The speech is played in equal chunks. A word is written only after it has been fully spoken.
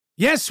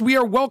Yes, we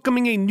are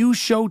welcoming a new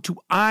show to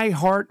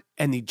iHeart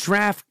and the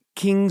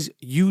DraftKings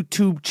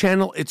YouTube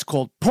channel. It's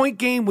called Point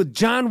Game with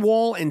John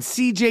Wall and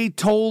CJ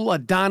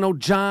Toledano.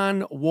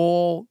 John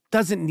Wall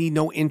doesn't need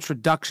no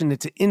introduction.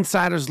 It's an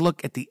insider's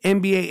look at the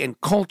NBA and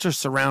culture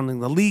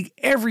surrounding the league.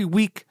 Every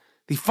week,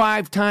 the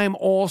five-time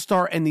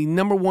All-Star and the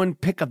number one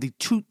pick of the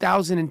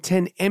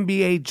 2010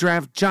 NBA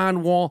Draft,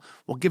 John Wall,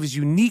 will give his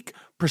unique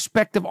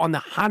perspective on the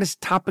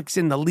hottest topics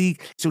in the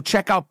league. So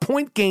check out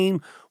Point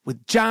Game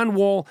with John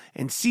Wall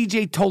and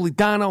CJ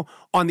Toledano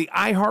on the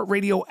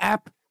iHeartRadio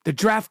app, the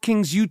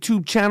DraftKings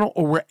YouTube channel,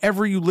 or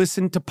wherever you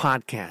listen to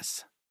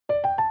podcasts.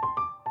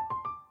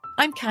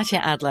 I'm Katya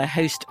Adler,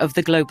 host of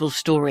The Global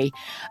Story.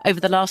 Over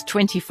the last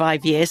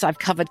 25 years, I've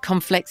covered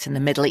conflicts in the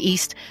Middle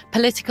East,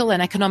 political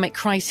and economic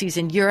crises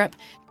in Europe,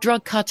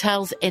 drug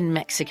cartels in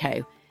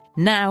Mexico.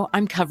 Now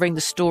I'm covering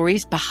the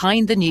stories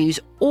behind the news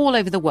all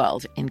over the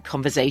world in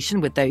conversation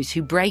with those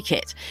who break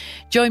it.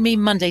 Join me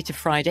Monday to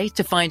Friday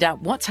to find out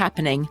what's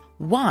happening,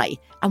 why,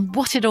 and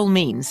what it all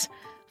means.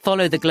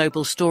 Follow The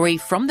Global Story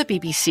from the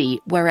BBC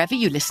wherever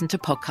you listen to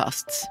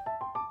podcasts.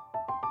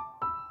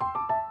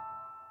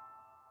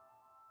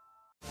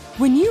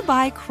 When you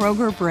buy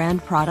Kroger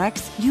brand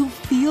products, you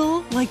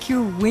feel like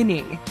you're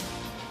winning.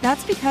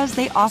 That's because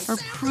they offer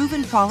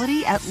proven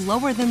quality at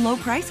lower than low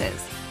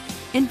prices.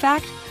 In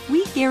fact,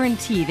 we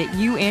guarantee that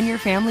you and your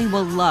family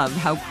will love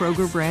how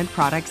Kroger brand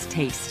products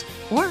taste,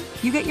 or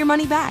you get your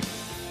money back.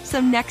 So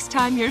next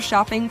time you're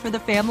shopping for the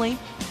family,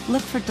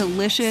 look for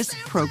delicious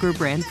Kroger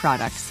brand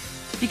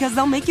products, because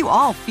they'll make you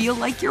all feel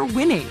like you're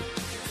winning.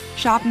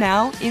 Shop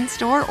now,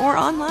 in-store, or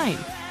online.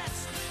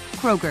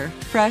 Kroger,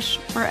 fresh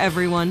for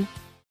everyone.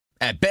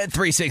 At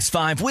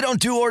Bet365, we don't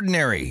do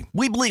ordinary.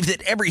 We believe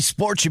that every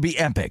sport should be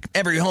epic.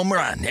 Every home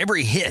run,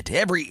 every hit,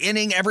 every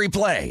inning, every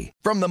play.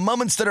 From the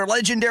moments that are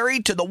legendary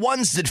to the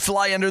ones that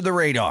fly under the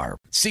radar.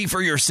 See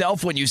for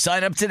yourself when you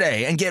sign up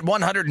today and get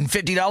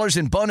 $150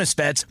 in bonus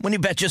bets when you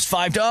bet just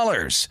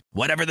 $5.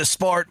 Whatever the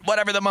sport,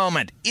 whatever the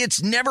moment,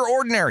 it's never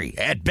ordinary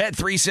at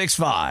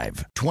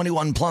Bet365.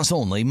 21 plus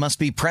only. Must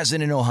be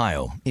present in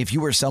Ohio. If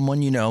you or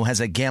someone you know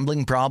has a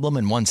gambling problem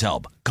and wants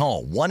help,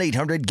 call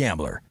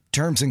 1-800-GAMBLER.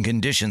 Terms and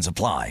conditions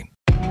apply.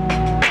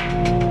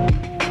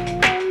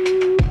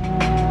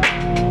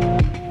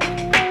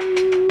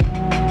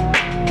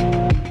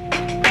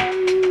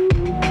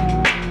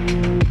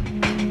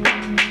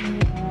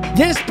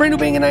 Yes, Brandon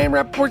Bang and I Am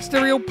Rappaport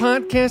Stereo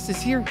Podcast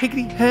is here.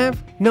 Higgity,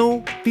 have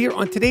no fear.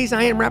 On today's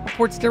I Am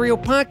Rappaport Stereo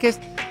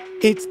Podcast,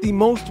 it's the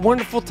most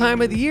wonderful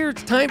time of the year.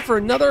 It's time for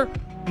another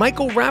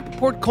Michael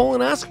Rappaport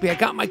colonoscopy. I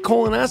got my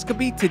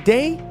colonoscopy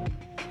today.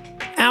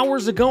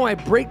 Hours ago, I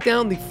break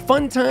down the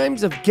fun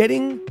times of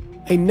getting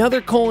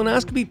another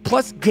colonoscopy,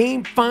 plus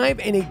Game 5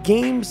 and a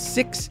Game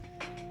 6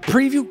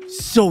 preview.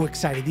 So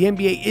excited. The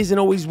NBA is and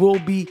always will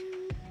be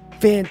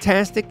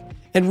fantastic.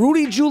 And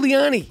Rudy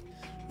Giuliani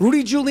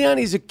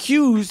is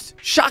accused,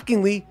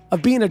 shockingly,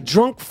 of being a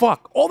drunk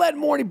fuck. All that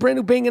morning,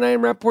 Brandon Bang and I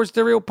Am Rappaport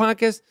Stereo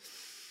Podcast.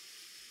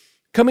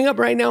 Coming up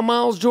right now,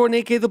 Miles Jordan,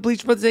 a.k.a. the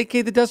Bleach Brothers,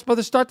 a.k.a. the Dust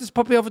Brothers. Start this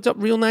puppy off with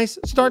something real nice.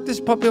 Start this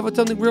puppy off with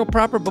something real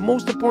proper. But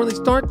most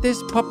importantly, start this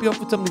puppy off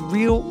with something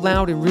real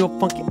loud and real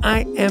funky.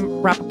 I Am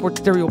Rappaport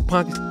Stereo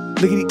Podcast.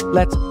 Liggity,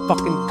 let's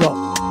fucking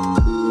go.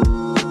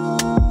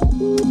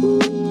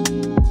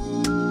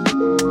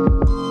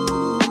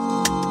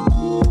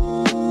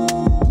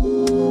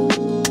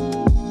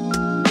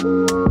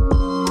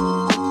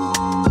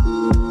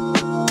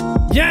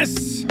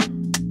 Yes!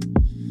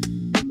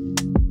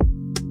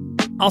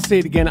 I'll say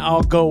it again.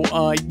 I'll go,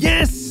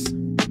 yes!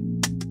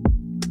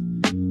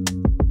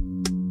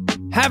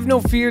 Have no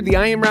fear. The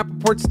I Am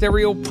Rappaport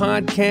Stereo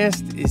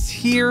Podcast is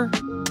here.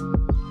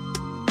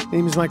 My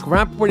name is Michael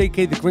Rappaport,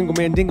 a.k.a. the Gringo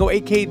Mandingo,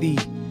 a.k.a. the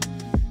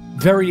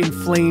very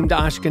inflamed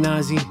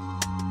Ashkenazi,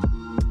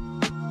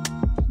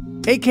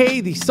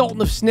 a.k.a. the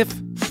Sultan of Sniff,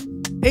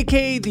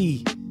 a.k.a.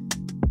 the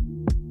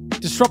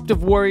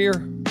Disruptive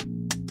Warrior,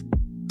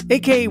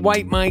 a.k.a.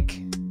 White Mike,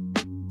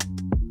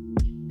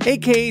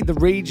 a.k.a. the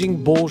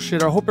Raging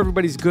Bullshitter. I hope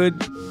everybody's good.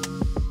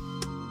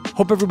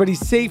 Hope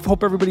everybody's safe.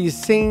 Hope everybody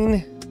is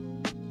sane.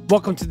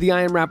 Welcome to the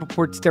I Am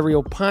Rappaport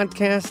Stereo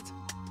Podcast,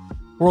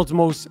 world's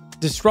most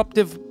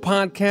disruptive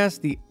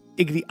podcast, the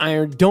Iggity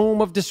Iron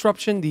Dome of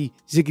disruption, the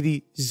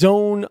Ziggity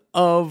Zone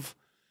of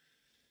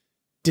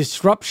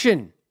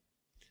disruption.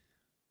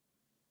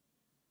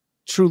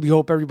 Truly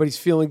hope everybody's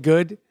feeling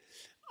good.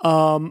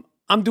 I'm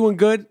doing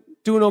good,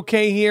 doing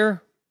okay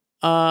here.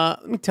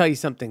 Let me tell you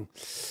something.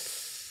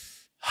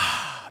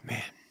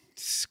 Man,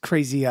 it's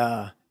crazy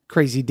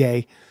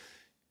day.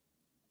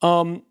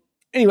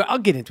 Anyway, I'll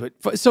get into it.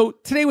 So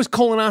today was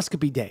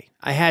colonoscopy day.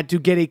 I had to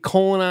get a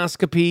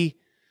colonoscopy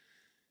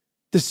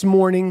this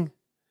morning.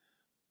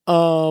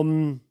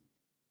 Talked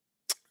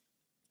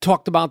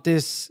about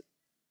this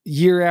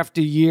year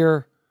after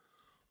year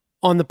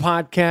on the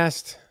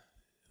podcast.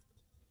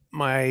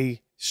 My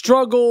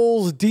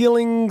struggles,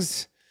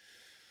 dealings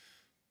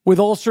with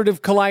ulcerative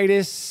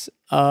colitis.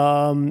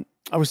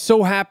 I was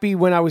so happy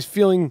when I was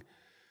feeling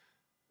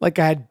like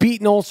I had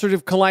beaten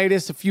ulcerative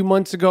colitis a few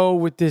months ago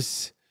with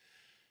this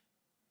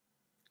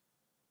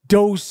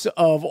dose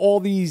of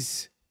all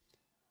these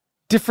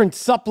different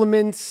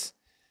supplements.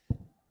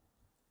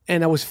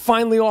 And I was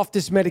finally off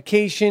this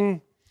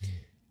medication.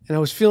 And I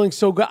was feeling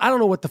so good. I don't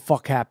know what the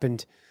fuck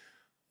happened.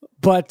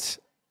 But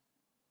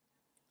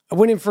I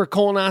went in for a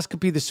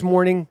colonoscopy this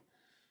morning.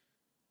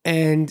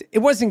 And it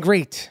wasn't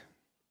great.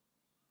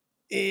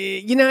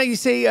 You know how you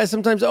say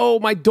sometimes, oh,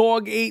 my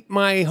dog ate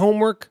my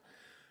homework?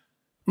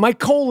 My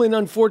colon,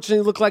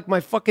 unfortunately, looked like my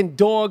fucking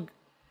dog,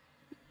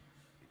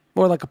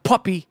 or like a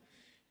puppy,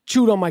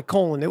 chewed on my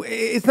colon.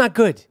 It's not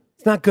good.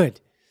 It's not good.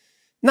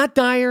 Not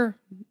dire,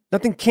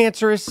 nothing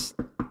cancerous,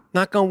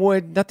 knock on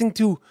wood, nothing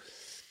to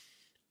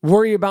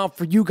worry about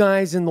for you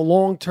guys in the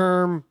long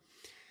term.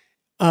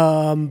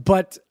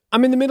 But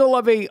I'm in the middle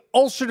of a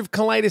ulcerative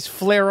colitis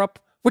flare-up,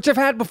 which I've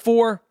had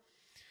before.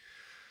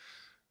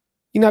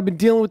 You know, I've been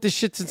dealing with this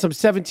shit since I'm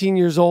 17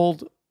 years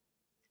old.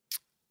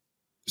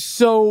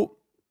 So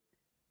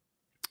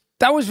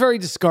that was very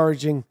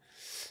discouraging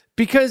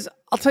because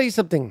I'll tell you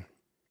something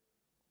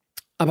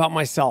about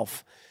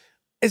myself.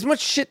 As much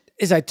shit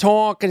as I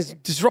talk and as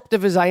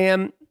disruptive as I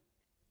am,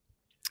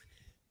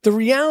 the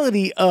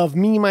reality of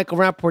me, Michael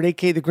Rappaport,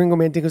 a.k.a. the Gringo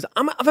Mandingo, is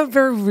I'm a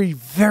very,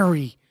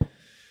 very,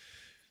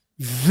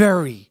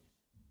 very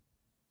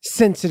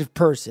sensitive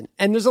person.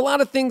 And there's a lot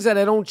of things that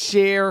I don't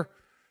share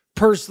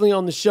personally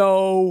on the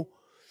show.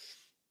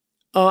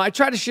 I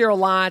try to share a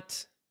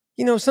lot.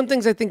 You know, some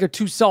things I think are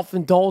too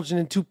self-indulgent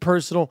and too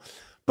personal.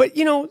 But,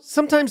 you know,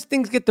 sometimes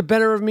things get the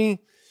better of me.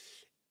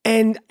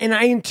 And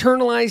I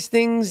internalize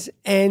things.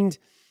 And,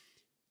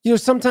 you know,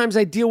 sometimes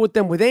I deal with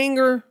them with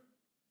anger,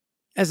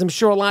 as I'm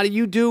sure a lot of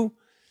you do.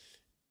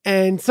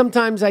 And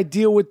sometimes I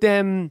deal with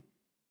them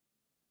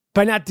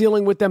by not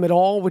dealing with them at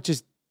all, which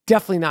is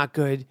definitely not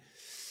good.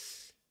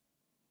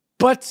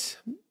 But,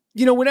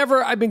 you know,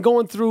 whenever I've been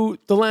going through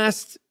the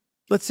last,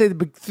 let's say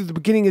through the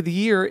beginning of the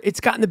year, it's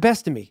gotten the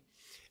best of me.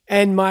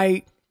 And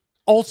my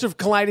ulcerative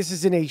colitis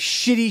is in a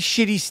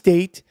shitty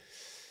state.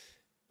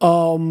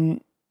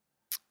 And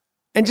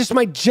just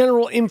my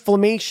general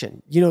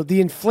inflammation. You know,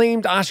 the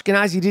inflamed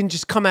Ashkenazi didn't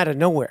just come out of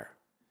nowhere.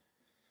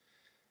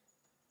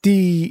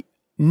 The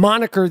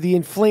moniker, the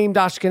inflamed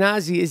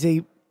Ashkenazi, is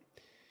a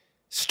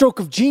stroke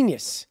of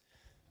genius.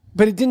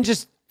 But it didn't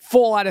just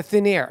fall out of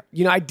thin air.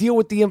 You know, I deal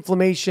with the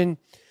inflammation.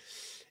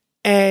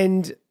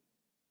 And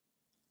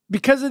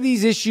because of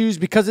these issues,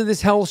 because of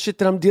this hell shit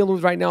that I'm dealing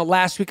with right now,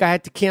 last week I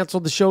had to cancel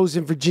the shows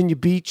in Virginia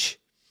Beach.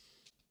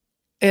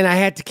 And I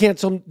had to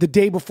cancel the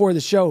day before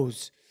the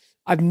shows.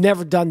 I've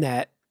never done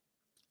that.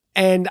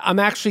 And I'm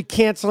actually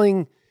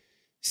canceling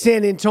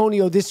San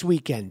Antonio this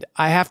weekend.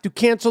 I have to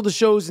cancel the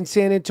shows in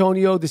San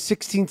Antonio the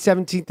 16th,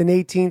 17th, and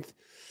 18th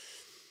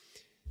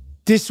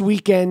this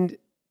weekend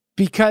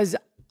because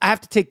I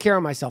have to take care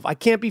of myself. I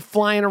can't be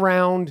flying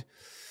around.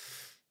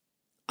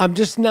 I'm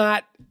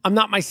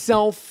not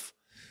myself.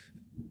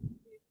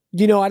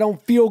 You know, I don't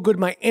feel good.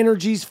 My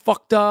energy's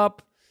fucked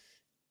up.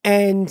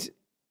 And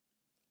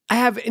I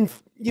have,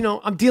 you know,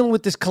 I'm dealing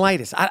with this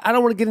colitis. I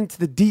don't want to get into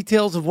the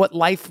details of what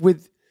life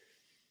with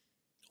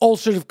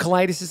ulcerative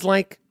colitis is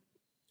like,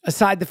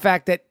 aside the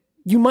fact that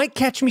you might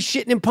catch me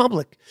shitting in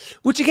public,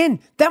 which again,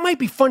 that might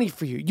be funny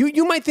for you.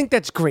 You might think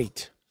that's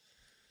great.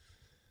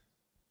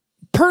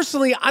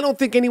 Personally, I don't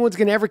think anyone's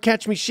going to ever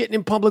catch me shitting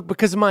in public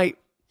because my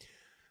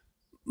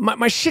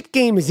shit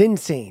game is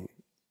insane.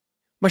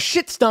 My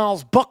shit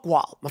style's buck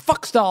wild. My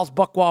fuck style's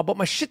buck wild, but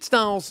my shit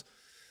style's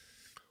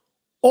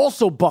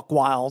also buck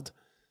wild.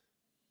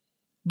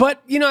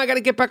 But, you know, I got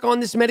to get back on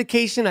this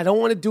medication. I don't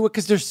want to do it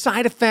because there's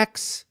side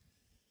effects.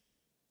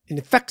 It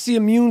affects the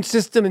immune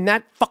system, and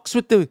that fucks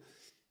with the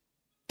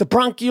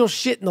bronchial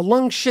shit and the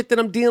lung shit that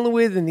I'm dealing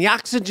with and the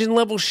oxygen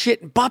level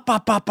shit and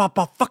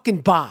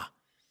fucking bah.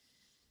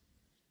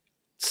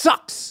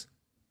 Sucks.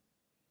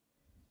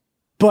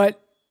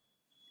 But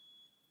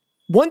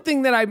one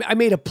thing that I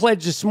made a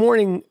pledge this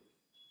morning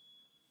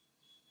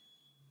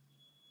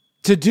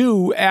to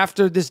do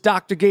after this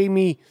doctor gave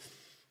me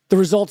the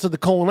results of the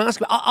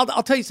colonoscopy,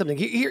 I'll tell you something.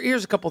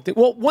 Here's a couple of things.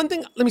 Well, one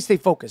thing, let me stay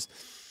focused.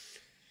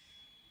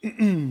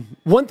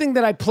 One thing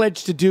that I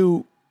pledged to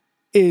do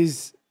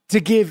is to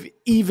give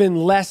even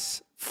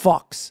less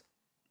fucks.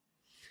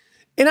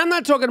 And I'm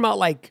not talking about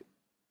like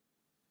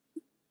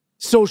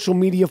social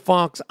media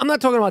fucks. I'm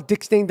not talking about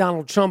Dick Stain,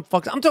 Donald Trump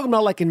fucks. I'm talking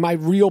about like in my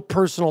real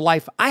personal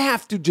life. I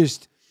have to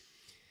just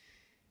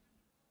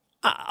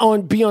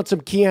be on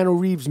some Keanu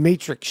Reeves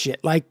Matrix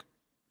shit. Like,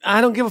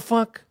 I don't give a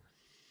fuck.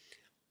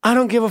 I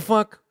don't give a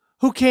fuck.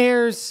 Who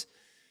cares?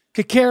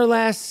 Could care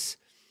less.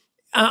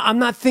 I'm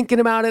not thinking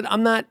about it.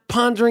 I'm not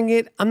pondering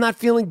it. I'm not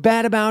feeling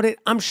bad about it.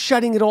 I'm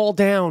shutting it all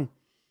down.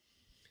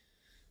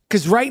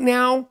 Because right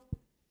now,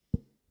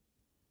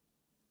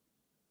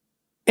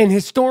 and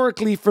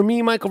historically for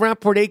me, Michael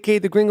Rappaport, a.k.a.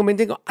 the Gringo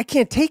Mandingo, I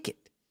can't take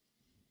it.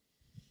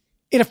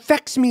 It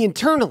affects me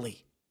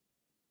internally.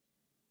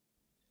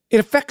 It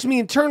affects me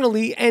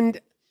internally. And,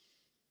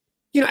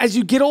 you know, as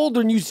you get older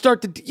and you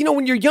start to, you know,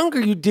 when you're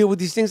younger, you deal with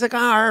these things like,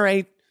 all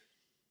right,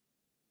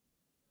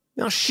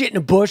 I'll shit in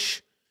a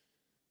bush.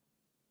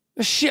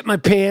 I shit my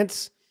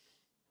pants.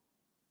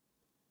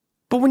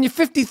 But when you're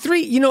 53,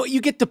 you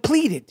get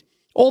depleted.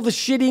 All the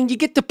shitting, you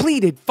get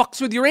depleted.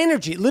 Fucks with your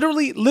energy.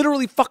 Literally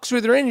fucks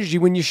with your energy.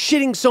 When you're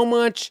shitting so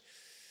much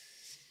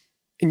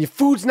and your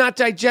food's not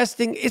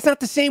digesting, it's not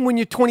the same when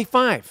you're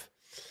 25.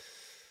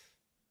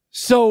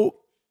 So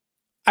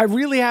I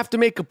really have to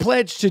make a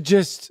pledge to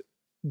just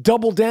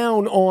double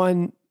down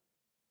on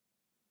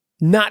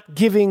not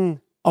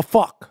giving a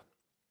fuck.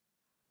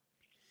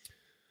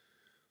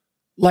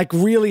 Like,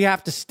 really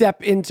have to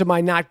step into my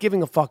not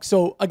giving a fuck.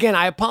 So, again,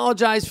 I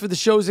apologize for the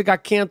shows that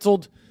got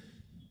canceled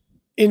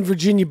in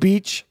Virginia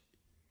Beach.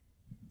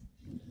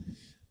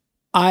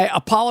 I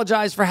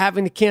apologize for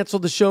having to cancel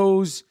the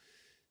shows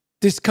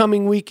this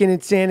coming weekend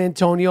in San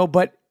Antonio,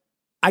 but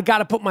I got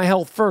to put my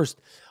health first.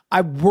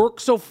 I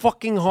work so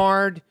fucking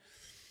hard,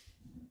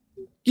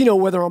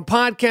 whether I'm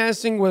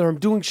podcasting, whether I'm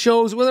doing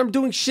shows, whether I'm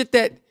doing shit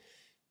that,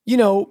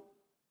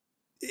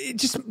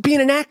 just being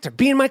an actor,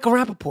 being Michael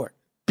Rappaport,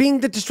 being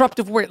the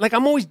disruptive word. Like,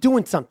 I'm always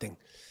doing something.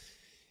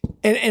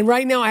 And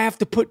right now I have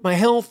to put my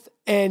health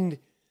and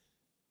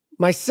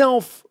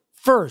myself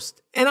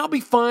first. And I'll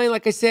be fine.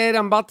 Like I said,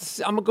 I'm going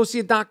to go see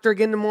a doctor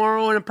again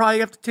tomorrow, and I probably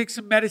have to take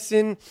some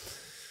medicine,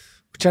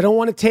 which I don't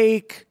want to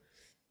take.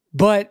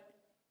 But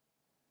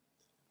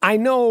I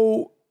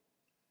know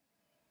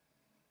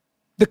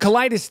the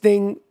colitis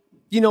thing,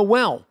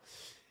 well.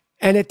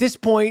 And at this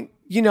point,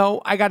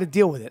 I got to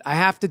deal with it. I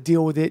have to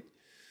deal with it.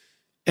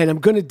 And I'm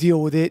going to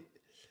deal with it.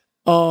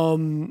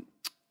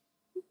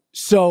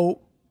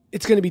 So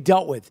it's going to be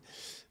dealt with.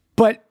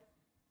 But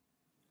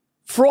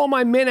for all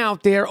my men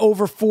out there,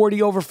 over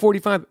 40, over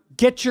 45,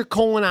 get your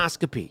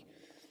colonoscopy.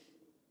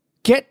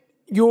 Get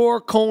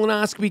your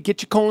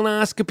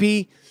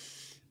colonoscopy.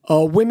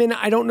 Women,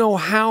 I don't know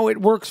how it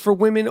works for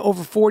women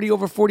over 40,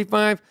 over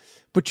 45,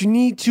 but you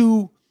need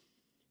to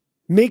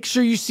make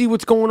sure you see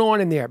what's going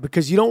on in there,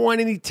 because you don't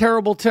want any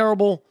terrible,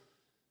 terrible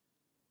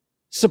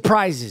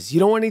surprises.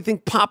 You don't want anything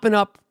popping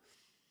up,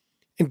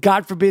 and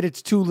God forbid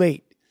it's too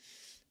late.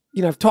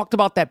 I've talked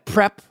about that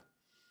prep.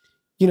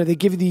 They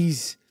give you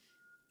these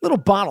little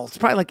bottles,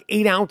 probably like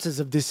 8 ounces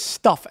of this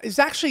stuff.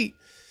 It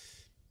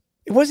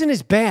wasn't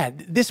as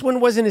bad. This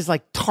one wasn't as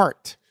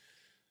tart.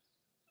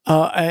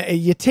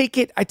 You take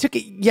it. I took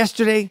it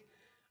yesterday.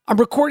 I'm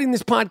recording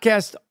this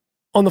podcast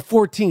on the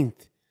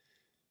 14th.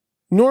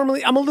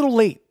 Normally, I'm a little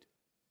late.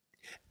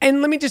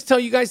 And let me just tell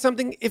you guys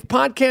something. If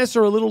podcasts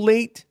are a little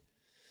late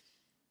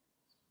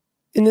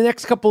in the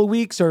next couple of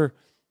weeks, or,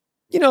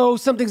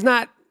 something's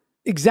not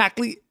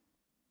exactly,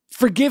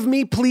 forgive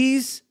me,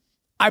 please.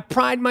 I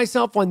pride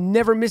myself on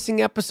never missing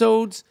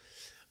episodes.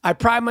 We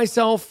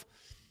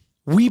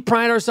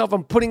pride ourselves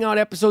on putting out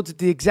episodes at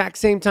the exact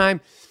same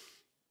time.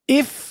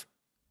 If,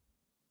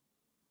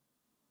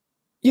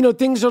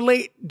 things are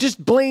late,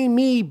 just blame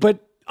me,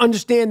 but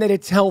understand that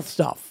it's health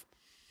stuff.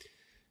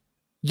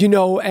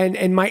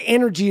 And my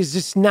energy is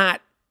just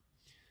not,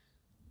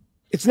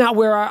 it's not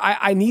where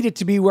I need it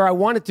to be, where I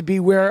want it to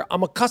be, where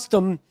I'm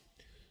accustomed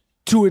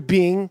to it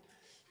being.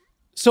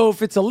 So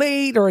if it's a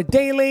late or a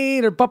day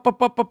late or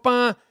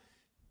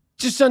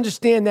just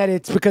understand that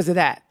it's because of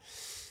that.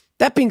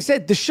 That being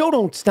said, the show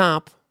don't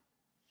stop.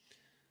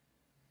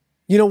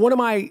 One of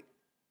my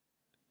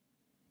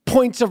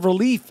points of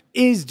relief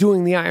is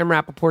doing the I Am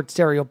Rappaport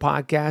Stereo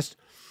podcast.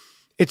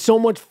 It's so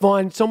much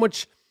fun,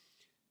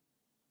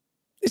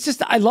 it's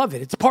just, I love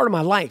it. It's a part of my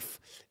life.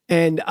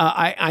 And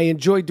I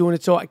enjoy doing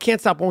it. So I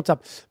can't stop, won't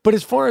stop. But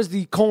as far as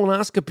the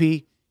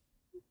colonoscopy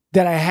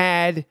that I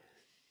had,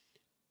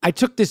 I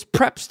took this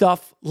prep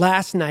stuff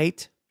last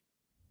night,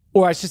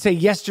 or I should say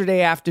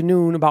yesterday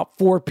afternoon, about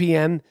 4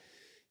 p.m.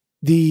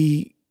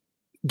 The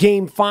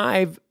game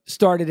 5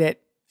 started at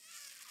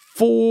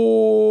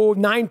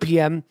 9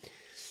 p.m.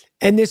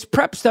 And this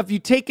prep stuff, you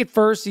take it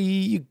first,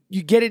 you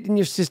get it in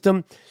your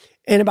system,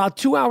 and about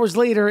 2 hours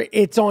later,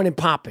 it's on and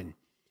popping.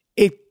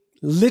 It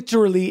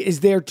literally is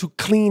there to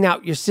clean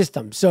out your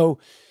system. So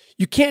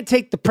you can't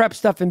take the prep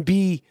stuff and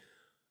be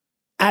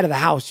out of the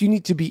house. You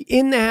need to be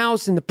in the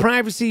house, in the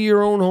privacy of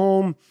your own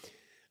home,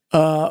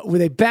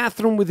 with a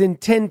bathroom within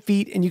 10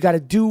 feet, and you got to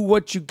do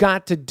what you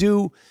got to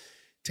do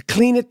to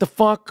clean it the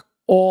fuck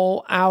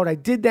all out. I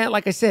did that.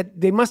 Like I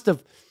said, they must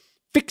have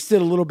fixed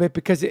it a little bit,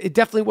 because it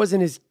definitely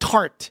wasn't as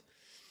tart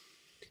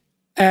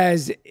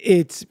as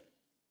it's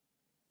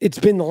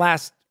been the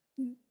last,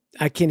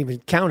 I can't even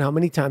count how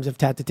many times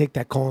I've had to take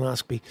that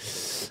colonoscopy.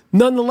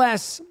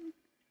 Nonetheless,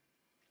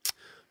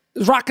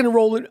 rocking and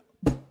rolling,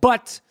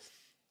 but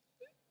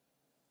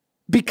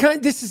because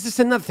this is just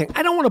another thing.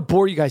 I don't want to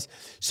bore you guys.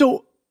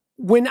 So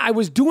when I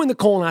was doing the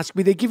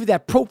colonoscopy, they give you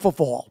that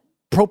propofol,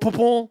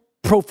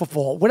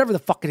 whatever the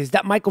fuck it is,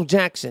 that Michael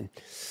Jackson.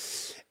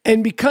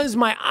 And because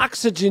my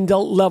oxygen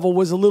level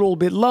was a little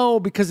bit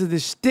low because of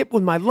this stip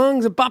with my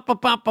lungs and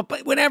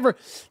whatever,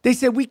 they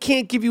said, we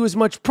can't give you as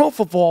much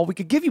propofol. We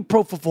could give you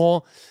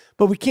propofol,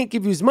 but we can't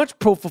give you as much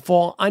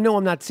propofol. I know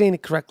I'm not saying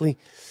it correctly.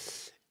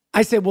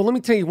 I said, well, let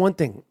me tell you one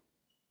thing.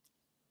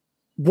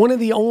 One of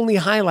the only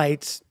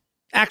highlights,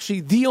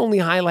 actually the only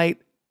highlight,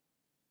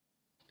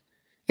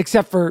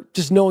 except for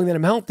just knowing that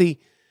I'm healthy,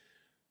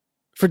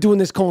 for doing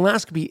this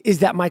colonoscopy is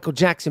that Michael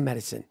Jackson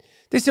medicine.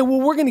 They said, well,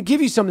 we're going to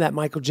give you some of that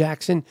Michael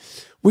Jackson.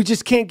 We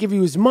just can't give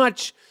you as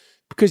much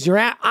because you're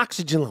at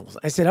oxygen levels.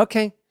 I said,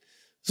 okay.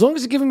 As long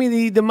as you're giving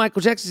me the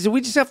Michael Jackson, he said,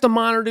 we just have to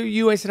monitor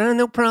you. I said,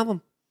 no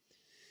problem.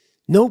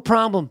 No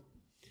problem.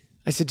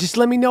 I said, just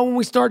let me know when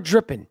we start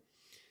dripping.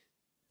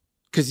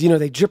 Because,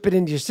 they drip it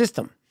into your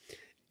system.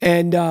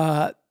 And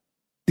the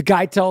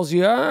guy tells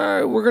you,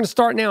 we're going to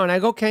start now. And I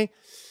go, okay.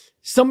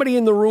 Somebody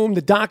in the room,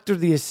 the doctor,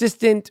 the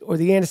assistant, or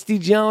the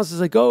anesthesiologist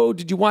is like, oh,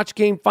 did you watch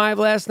Game 5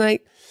 last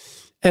night?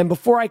 And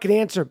before I could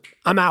answer,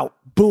 I'm out.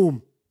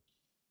 Boom.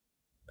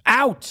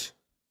 Out.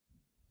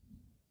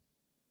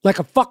 Like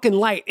a fucking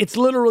light. It's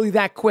literally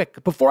that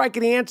quick. Before I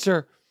could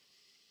answer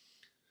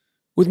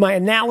with my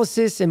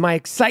analysis and my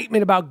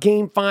excitement about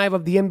Game 5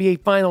 of the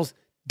NBA Finals,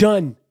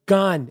 done,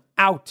 gone,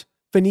 out,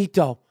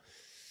 finito.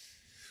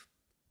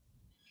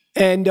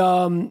 And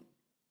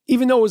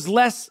even though it was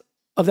less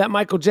of that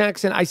Michael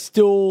Jackson, I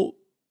still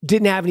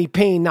didn't have any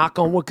pain, knock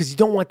on wood, because you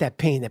don't want that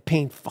pain. That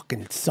pain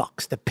fucking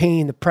sucks. The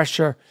pain, the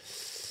pressure.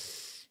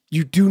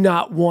 You do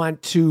not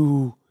want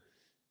to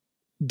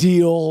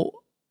deal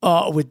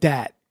with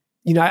that.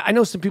 I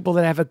know some people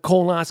that have had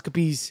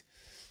colonoscopies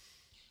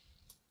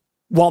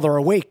while they're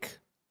awake.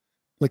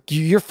 Like,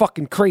 you're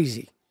fucking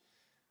crazy.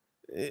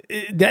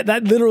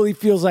 That literally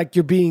feels like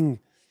you're being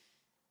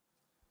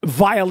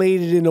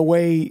violated in a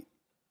way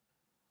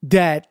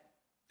that,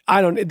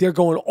 they're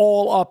going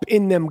all up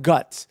in them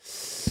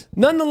guts.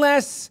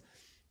 Nonetheless,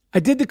 I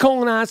did the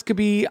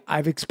colonoscopy.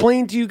 I've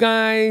explained to you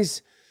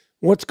guys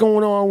what's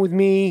going on with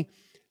me.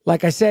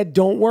 Like I said,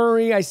 don't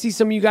worry. I see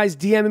some of you guys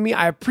DMing me.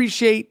 I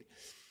appreciate,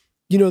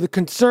 the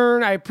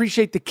concern. I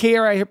appreciate the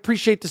care. I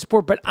appreciate the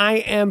support, but I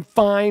am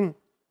fine.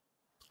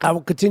 I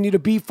will continue to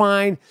be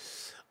fine.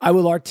 I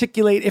will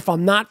articulate if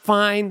I'm not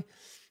fine,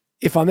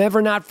 if I'm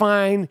ever not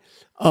fine.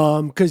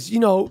 Because,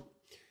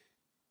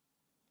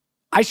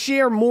 I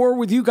share more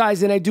with you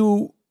guys than I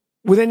do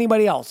with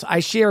anybody else. I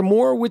share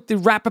more with the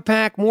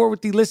Rap-A-Pack, more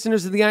with the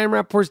listeners of the I Am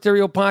Rapaport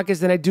Stereo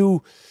podcast than I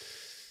do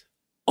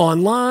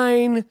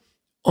online,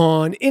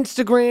 on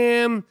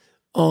Instagram,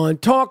 on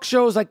talk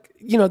shows. Like,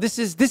 this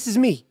is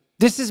me.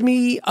 This is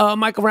me,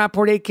 Michael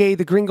Rapaport, a.k.a.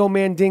 the Gringo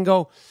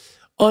Mandingo,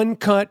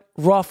 uncut,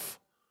 rough,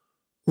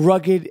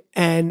 rugged,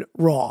 and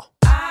raw.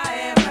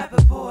 I Am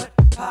Rapaport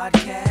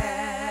Podcast.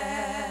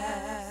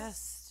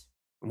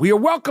 We are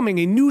welcoming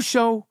a new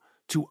show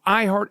to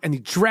iHeart and the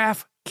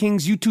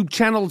DraftKings YouTube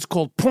channel. It's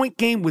called Point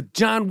Game with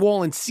John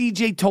Wall and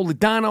CJ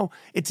Toledano.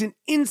 It's an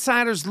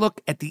insider's look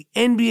at the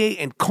NBA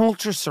and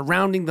culture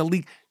surrounding the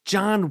league.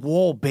 John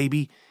Wall,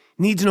 baby.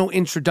 Needs no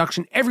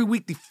introduction. Every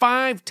week, the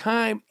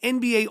 5-time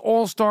NBA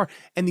All-Star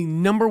and the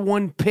number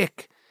 1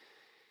 pick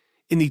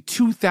in the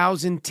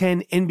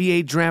 2010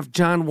 NBA Draft,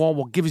 John Wall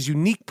will give his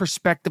unique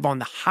perspective on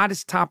the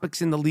hottest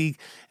topics in the league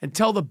and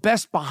tell the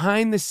best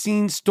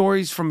behind-the-scenes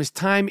stories from his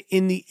time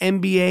in the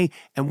NBA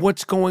and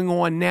what's going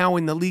on now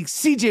in the league.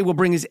 CJ will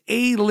bring his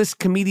A-list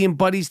comedian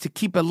buddies to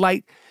keep it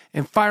light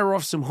and fire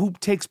off some hoop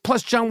takes.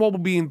 Plus, John Wall will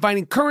be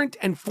inviting current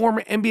and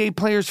former NBA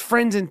players,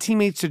 friends, and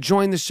teammates to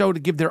join the show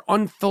to give their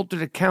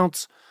unfiltered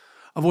accounts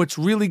of what's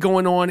really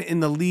going on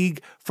in the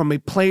league from a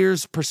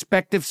player's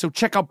perspective. So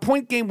check out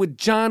Point Game with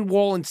John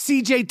Wall and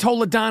CJ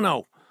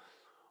Toledano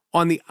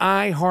on the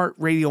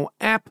iHeartRadio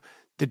app,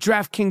 the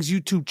DraftKings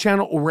YouTube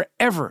channel, or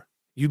wherever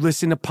you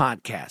listen to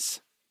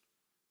podcasts.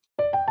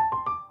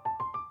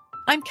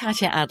 I'm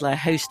Katya Adler,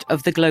 host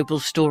of The Global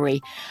Story.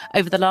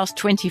 Over the last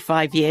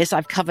 25 years,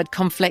 I've covered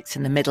conflicts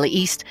in the Middle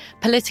East,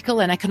 political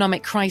and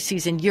economic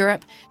crises in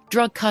Europe,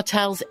 drug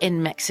cartels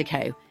in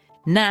Mexico.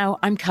 Now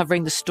I'm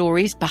covering the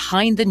stories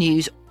behind the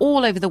news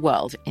all over the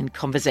world in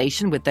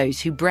conversation with those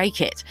who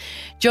break it.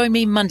 Join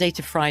me Monday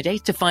to Friday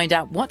to find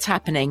out what's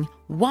happening,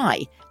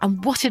 why,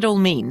 and what it all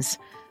means.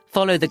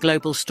 Follow The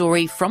Global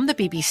Story from the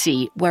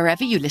BBC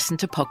wherever you listen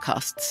to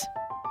podcasts.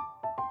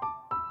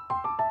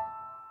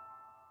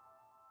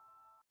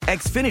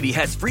 Xfinity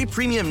has free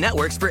premium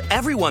networks for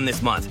everyone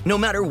this month, no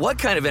matter what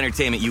kind of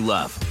entertainment you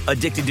love.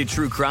 Addicted to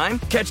true crime?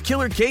 Catch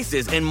killer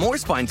cases and more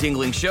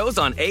spine-tingling shows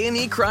on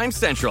A&E Crime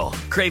Central.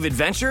 Crave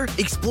adventure?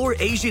 Explore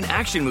Asian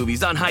action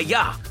movies on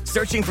Hi-YAH.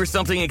 Searching for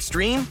something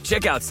extreme?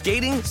 Check out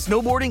skating,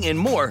 snowboarding, and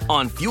more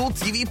on Fuel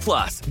TV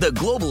Plus, the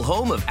global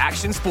home of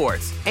action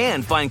sports.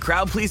 And find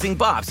crowd-pleasing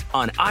bops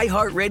on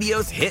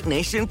iHeartRadio's Hit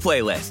Nation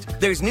playlist.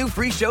 There's new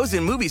free shows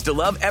and movies to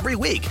love every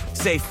week.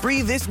 Say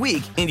free this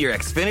week in your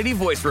Xfinity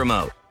voice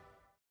remote.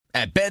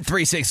 At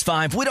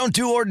Bet365, we don't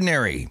do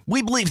ordinary.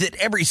 We believe that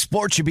every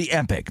sport should be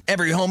epic.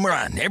 Every home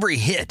run, every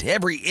hit,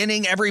 every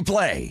inning, every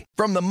play.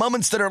 From the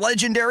moments that are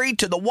legendary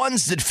to the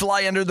ones that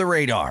fly under the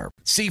radar.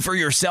 See for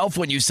yourself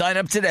when you sign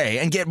up today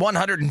and get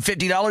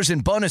 $150 in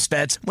bonus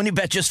bets when you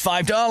bet just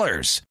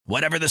 $5.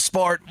 Whatever the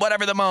sport,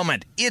 whatever the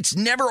moment, it's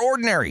never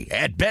ordinary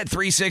at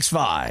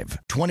Bet365.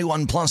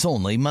 21 plus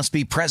only. Must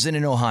be present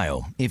in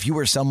Ohio. If you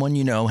or someone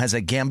you know has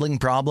a gambling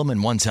problem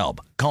and wants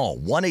help, call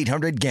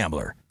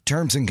 1-800-GAMBLER.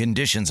 Terms and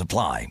conditions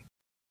apply.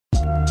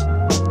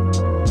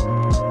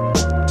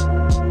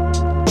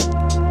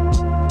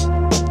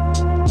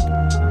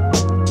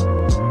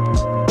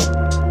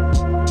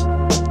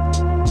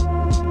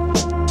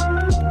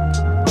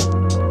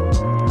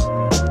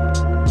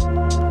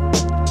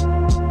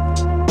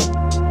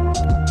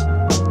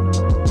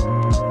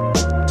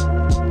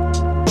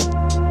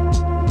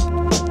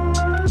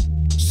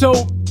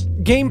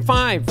 Game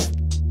 5.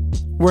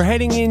 We're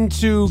heading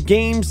into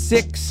Game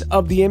 6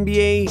 of the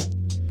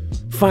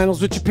NBA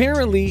Finals, which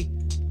apparently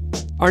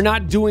are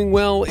not doing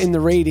well in the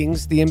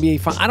ratings. The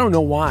NBA I don't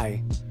know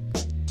why.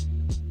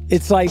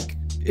 It's like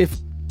if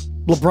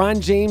LeBron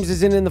James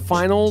isn't in the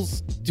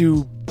finals,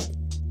 do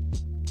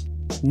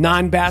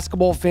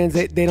non-basketball fans,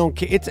 they don't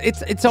care.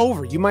 It's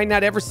over. You might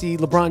not ever see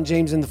LeBron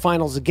James in the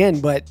finals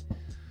again, but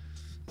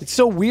it's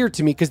so weird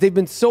to me because they've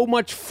been so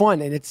much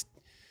fun. And it's,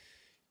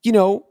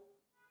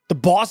 the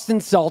Boston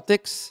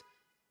Celtics,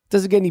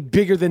 doesn't get any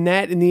bigger than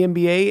that in the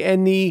NBA,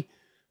 and the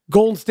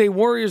Golden State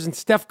Warriors and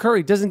Steph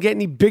Curry doesn't get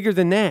any bigger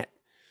than that.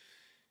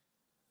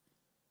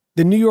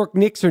 The New York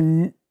Knicks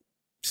are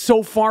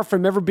so far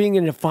from ever being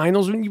in the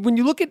finals. When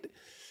you look at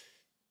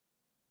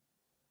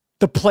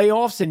the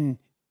playoffs and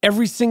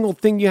every single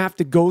thing you have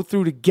to go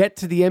through to get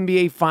to the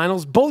NBA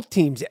Finals, both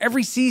teams,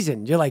 every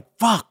season, you're like,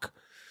 fuck.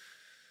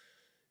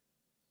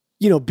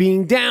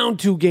 Being down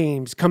 2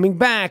 games, coming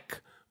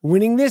back,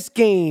 winning this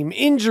game,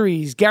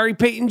 injuries, Gary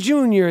Payton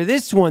Jr.,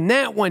 this one,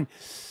 that one.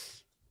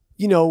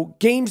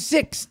 Game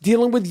 6,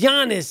 dealing with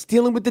Giannis,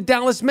 dealing with the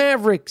Dallas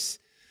Mavericks,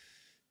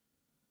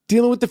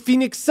 dealing with the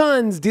Phoenix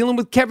Suns, dealing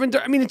with Kevin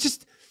Durant. I mean,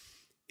 it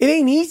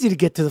ain't easy to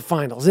get to the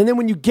finals. And then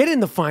when you get in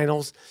the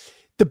finals,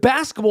 the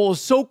basketball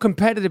is so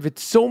competitive.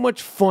 It's so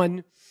much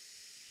fun.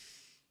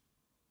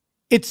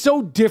 It's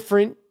so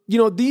different.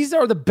 These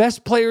are the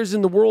best players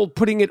in the world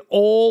putting it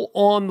all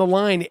on the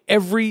line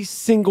every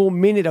single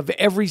minute of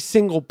every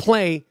single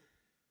play.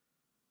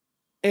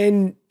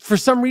 And for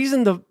some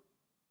reason, the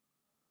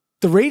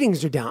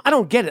ratings are down. I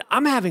don't get it.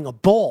 I'm having a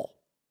ball.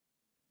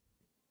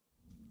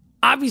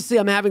 Obviously,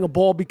 I'm having a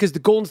ball because the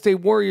Golden State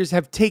Warriors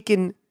have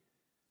taken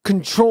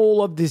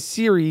control of this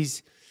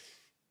series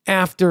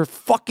after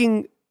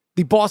fucking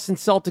the Boston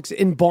Celtics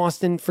in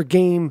Boston for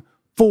Game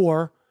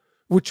 4,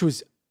 which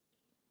was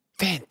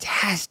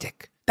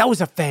fantastic. That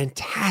was a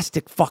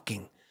fantastic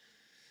fucking.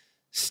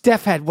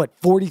 Steph had,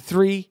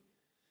 43?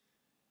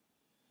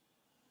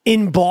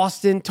 In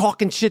Boston,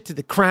 talking shit to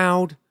the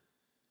crowd.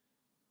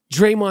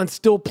 Draymond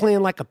still playing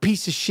like a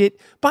piece of shit.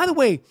 By the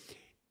way,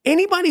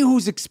 anybody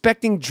who's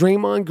expecting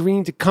Draymond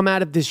Green to come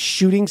out of this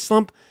shooting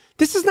slump,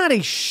 this is not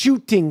a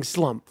shooting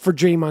slump for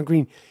Draymond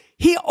Green.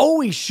 He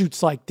always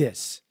shoots like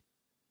this.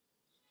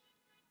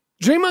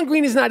 Draymond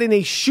Green is not in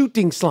a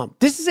shooting slump.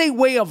 This is a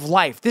way of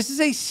life. This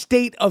is a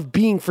state of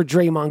being for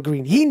Draymond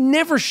Green. He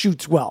never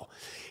shoots well.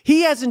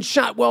 He hasn't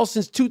shot well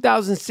since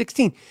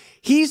 2016.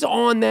 He's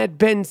on that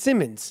Ben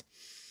Simmons.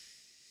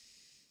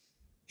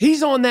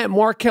 He's on that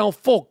Markelle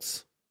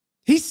Fultz.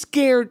 He's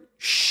scared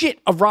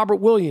shit of Robert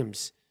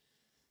Williams.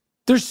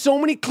 There's so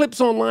many clips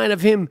online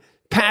of him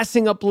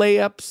passing up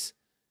layups,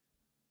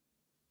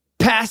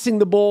 passing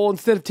the ball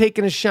instead of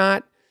taking a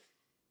shot.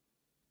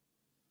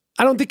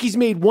 I don't think he's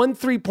made one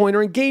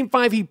three-pointer. In Game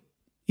 5,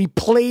 he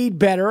played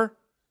better.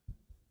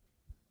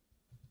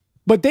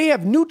 But they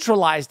have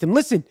neutralized him.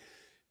 Listen,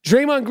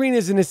 Draymond Green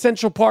is an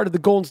essential part of the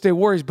Golden State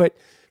Warriors, but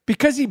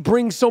because he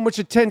brings so much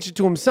attention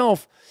to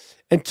himself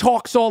and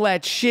talks all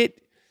that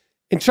shit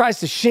and tries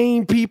to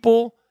shame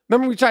people.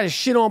 Remember we tried to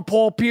shit on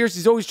Paul Pierce?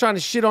 He's always trying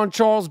to shit on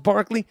Charles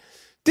Barkley.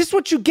 This is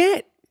what you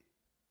get.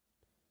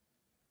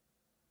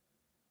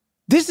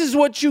 This is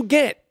what you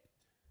get.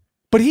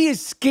 But he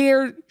is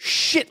scared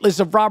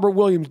shitless of Robert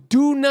Williams.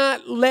 Do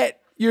not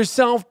let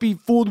yourself be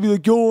fooled to be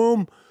like,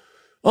 yo,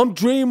 I'm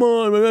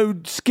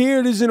Draymond.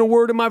 Scared isn't a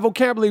word in my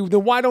vocabulary.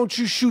 Then why don't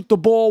you shoot the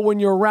ball when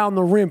you're around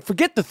the rim?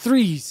 Forget the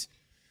threes.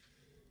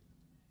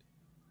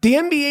 The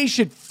NBA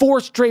should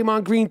force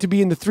Draymond Green to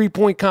be in the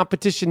three-point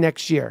competition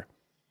next year.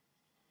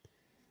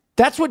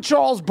 That's what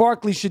Charles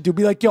Barkley should do.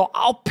 Be like, yo,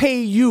 I'll pay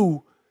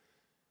you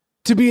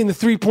to be in the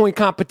three-point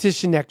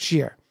competition next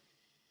year.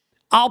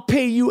 I'll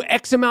pay you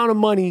X amount of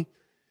money.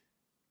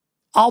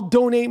 I'll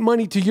donate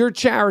money to your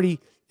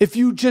charity if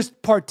you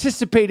just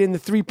participate in the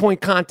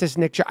three-point contest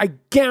next year. I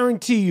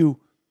guarantee you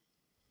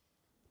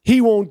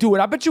he won't do it.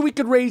 I bet you we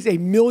could raise $1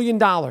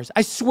 million.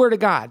 I swear to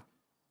God.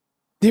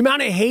 The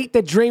amount of hate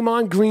that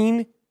Draymond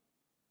Green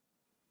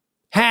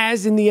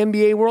has in the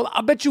NBA world,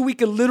 I bet you we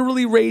could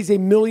literally raise $1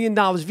 million.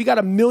 If you got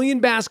 1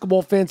 million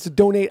basketball fans to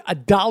donate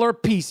 $1 a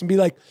piece and be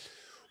like,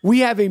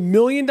 we have $1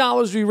 million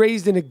we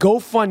raised in a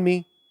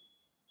GoFundMe.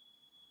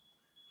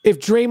 If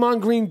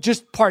Draymond Green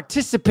just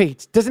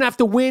participates, doesn't have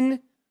to win,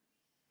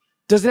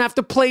 doesn't have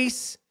to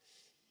place.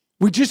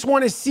 We just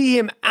want to see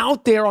him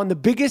out there on the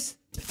biggest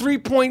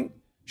three-point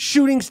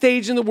shooting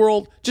stage in the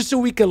world just so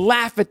we can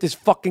laugh at this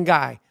fucking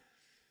guy.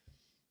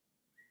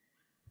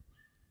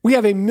 We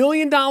have $1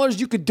 million.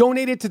 You could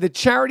donate it to the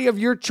charity of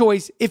your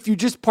choice if you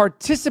just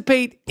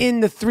participate in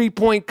the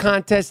three-point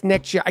contest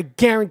next year. I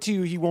guarantee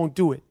you he won't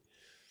do it.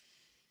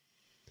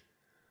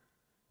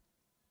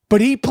 But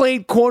he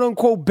played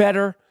quote-unquote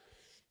better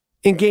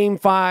in Game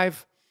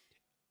 5.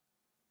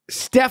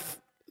 Steph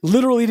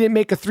literally didn't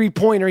make a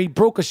three-pointer. He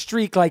broke a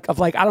streak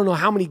of I don't know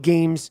how many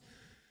games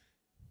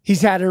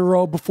he's had in a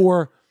row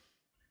before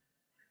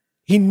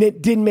he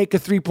didn't make a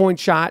three-point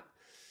shot.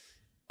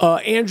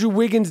 Andrew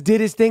Wiggins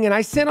did his thing. And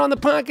I said on the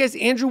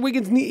podcast, Andrew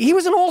Wiggins, he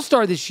was an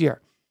all-star this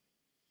year.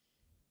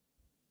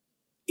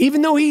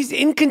 Even though he's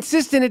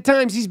inconsistent at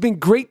times, he's been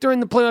great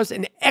during the playoffs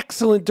and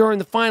excellent during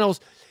the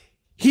finals.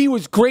 He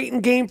was great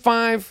in Game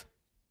 5.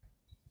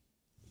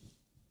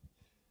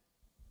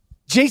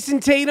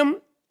 Jason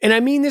Tatum, and I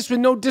mean this with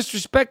no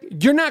disrespect,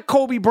 you're not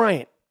Kobe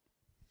Bryant.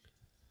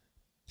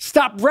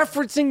 Stop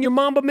referencing your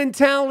Mamba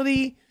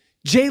mentality.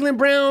 Jaylen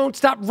Brown,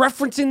 stop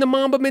referencing the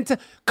Mamba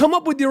mentality. Come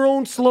up with your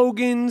own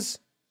slogans.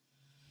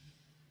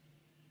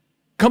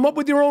 Come up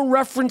with your own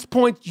reference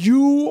points.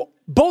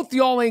 Both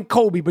y'all ain't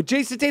Kobe, but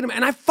Jason Tatum,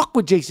 and I fuck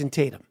with Jason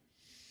Tatum.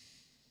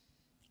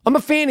 I'm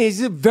a fan.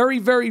 He's a very,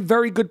 very,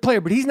 very good player,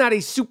 but he's not a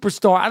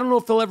superstar. I don't know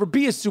if he'll ever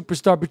be a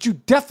superstar, but you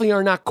definitely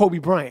are not Kobe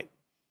Bryant.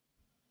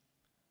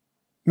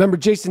 Remember,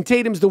 Jason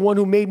Tatum's the one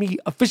who made me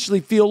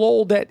officially feel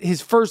old at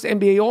his first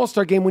NBA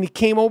All-Star game when he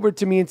came over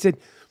to me and said,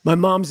 my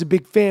mom's a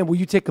big fan. Will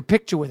you take a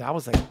picture with her? I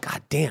was like,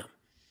 God damn.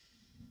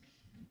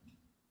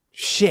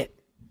 Shit.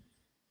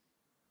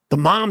 The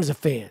mom's a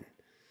fan.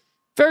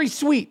 Very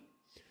sweet.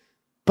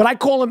 But I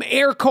call him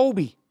Air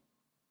Kobe.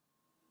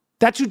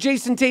 That's who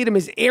Jason Tatum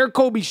is. Air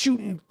Kobe,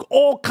 shooting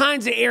all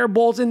kinds of air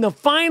balls in the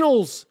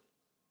finals.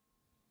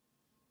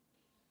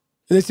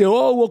 And they say,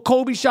 oh, well,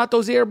 Kobe shot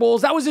those air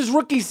balls. That was his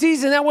rookie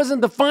season. That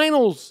wasn't the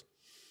finals.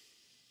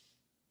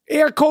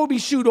 Air Kobe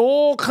shoot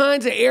all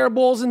kinds of air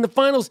balls in the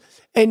finals.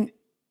 And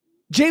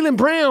Jaylen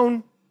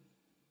Brown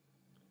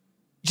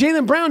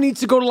needs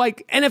to go to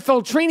like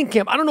NFL training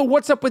camp. I don't know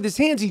what's up with his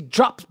hands. He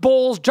drops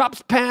balls,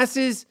 drops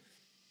passes,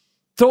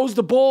 throws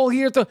the ball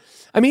here.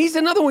 He's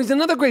another one. He's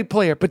another great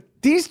player. But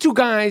these two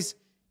guys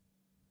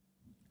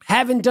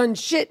haven't done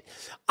shit.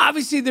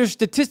 Obviously, their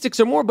statistics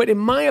are more, but in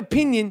my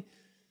opinion,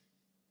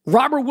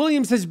 Robert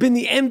Williams has been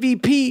the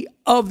MVP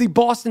of the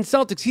Boston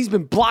Celtics. He's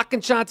been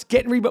blocking shots,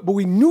 getting rebounds, but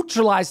we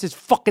neutralized his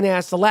fucking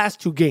ass the last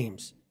 2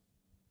 games.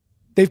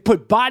 They've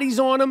put bodies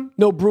on him.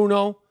 No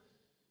Bruno.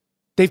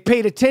 They've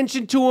paid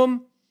attention to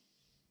him.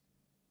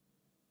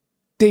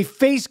 They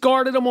face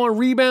guarded him on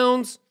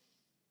rebounds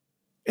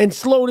and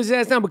slowed his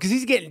ass down because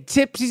he's getting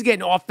tips. He's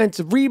getting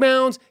offensive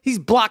rebounds. He's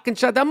blocking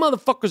shots. That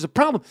motherfucker's a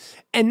problem.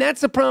 And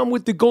that's the problem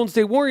with the Golden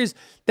State Warriors.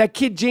 That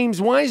kid,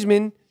 James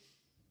Wiseman,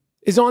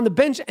 is on the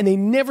bench, and they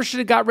never should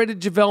have got rid of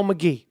JaVale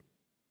McGee.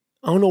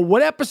 I don't know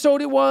what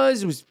episode it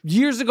was. It was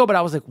years ago, but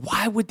I was like,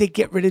 why would they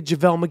get rid of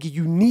JaVale McGee?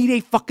 You need a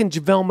fucking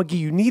JaVale McGee.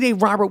 You need a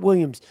Robert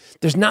Williams.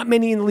 There's not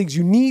many in the leagues.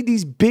 You need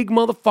these big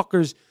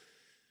motherfuckers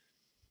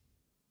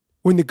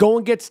when the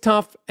going gets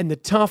tough and the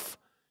tough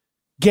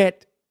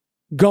get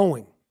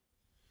going.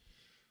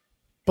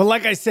 But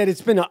like I said,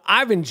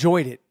 I've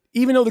enjoyed it.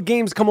 Even though the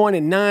games come on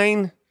at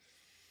 9,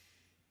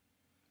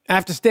 I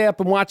have to stay up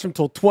and watch them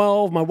till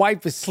 12. My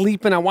wife is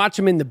sleeping. I watch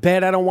them in the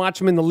bed. I don't watch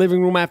them in the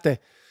living room. I have to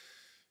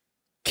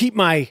keep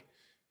my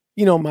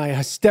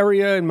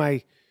hysteria and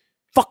my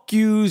fuck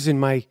yous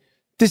and my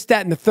this,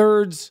 that, and the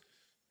thirds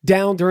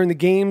down during the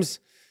games.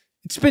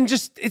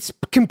 It's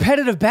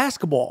competitive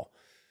basketball.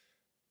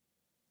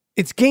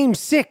 It's Game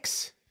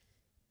 6.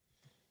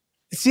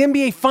 It's the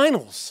NBA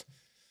Finals.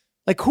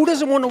 Like, who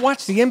doesn't want to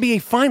watch the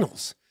NBA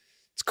Finals?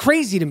 It's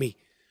crazy to me.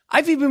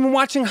 I've even been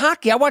watching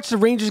hockey. I watched the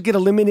Rangers get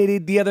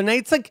eliminated the other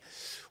night. It's like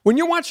when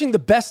you're watching the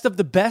best of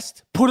the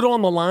best, put it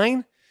on the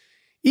line.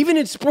 Even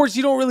in sports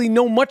you don't really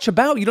know much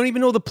about. You don't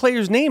even know the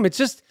player's name.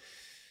 It's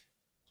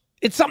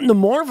something to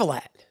marvel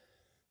at.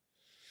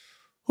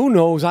 Who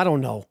knows? I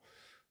don't know.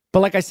 But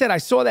like I said, I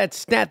saw that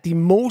stat. The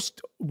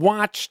most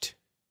watched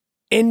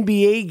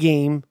NBA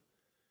game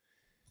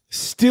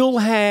still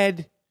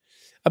had,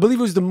 I believe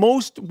it was the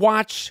most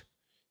watched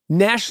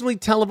nationally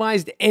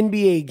televised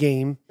NBA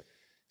game,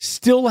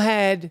 still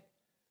had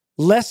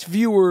less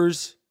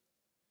viewers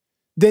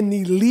than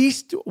the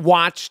least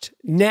watched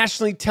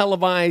nationally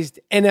televised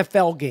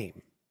NFL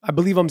game. I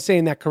believe I'm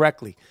saying that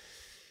correctly.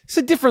 It's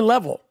a different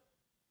level.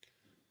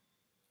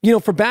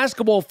 For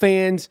basketball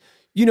fans,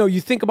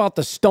 you think about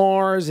the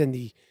stars and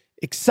the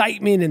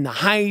excitement and the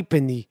hype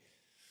and the,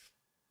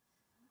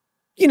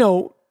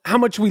 how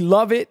much we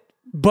love it.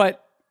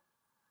 But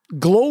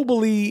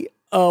globally,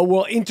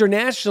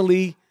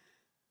 internationally,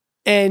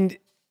 and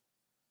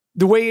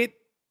the way it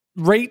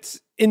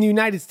rates in the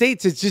United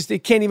States,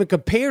 it can't even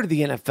compare to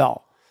the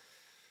NFL.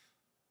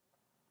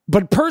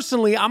 But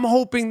personally, I'm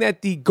hoping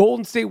that the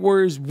Golden State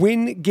Warriors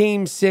win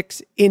Game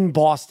 6 in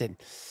Boston.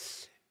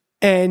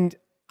 And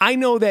I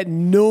know that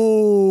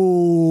nobody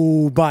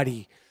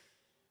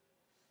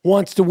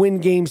wants to win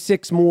Game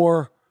 6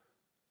 more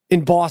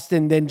in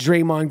Boston than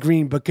Draymond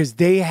Green because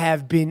they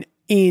have been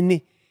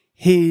in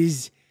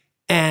his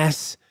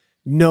ass,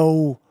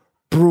 no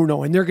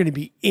Bruno. And they're going to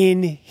be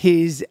in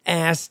his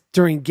ass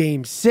during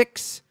Game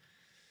 6.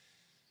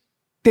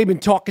 They've been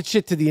talking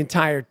shit to the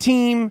entire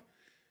team.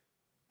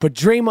 But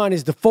Draymond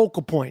is the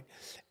focal point.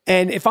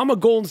 And if I'm a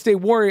Golden State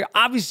Warrior,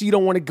 obviously you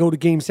don't want to go to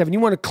Game 7. You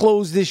want to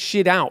close this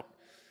shit out.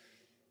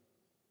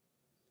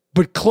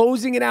 But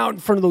closing it out in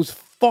front of those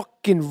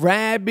fucking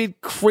rabid,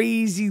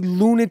 crazy,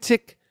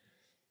 lunatic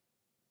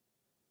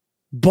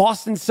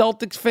Boston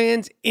Celtics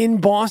fans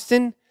in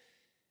Boston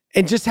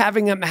and just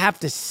having them have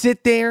to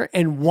sit there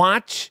and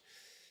watch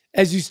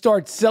as you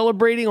start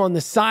celebrating on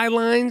the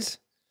sidelines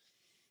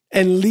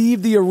and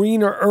leave the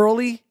arena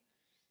early,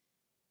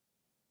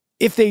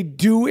 if they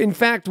do, in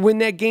fact, win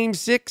that game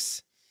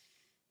 6,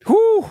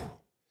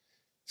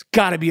 it's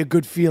got to be a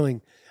good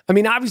feeling. I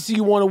mean, obviously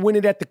you want to win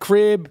it at the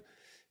crib.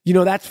 You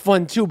know, that's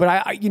fun too.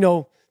 But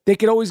they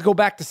could always go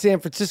back to San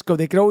Francisco.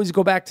 They could always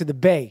go back to the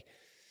Bay.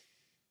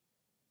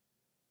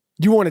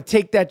 You want to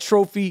take that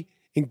trophy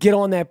and get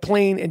on that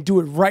plane and do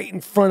it right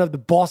in front of the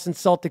Boston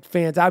Celtics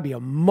fans. I'd be a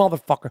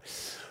motherfucker.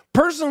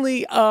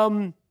 Personally,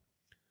 I'm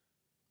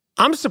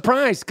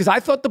surprised because I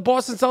thought the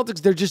Boston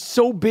Celtics, they're just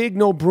so big,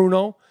 no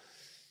Bruno.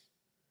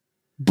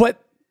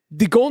 But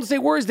the Golden State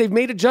Warriors, they've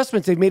made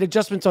adjustments. They've made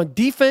adjustments on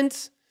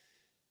defense.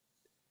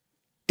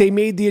 They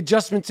made the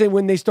adjustments in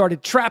when they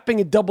started trapping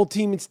and double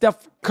teaming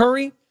Steph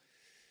Curry.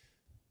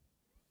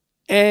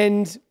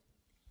 And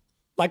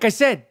like I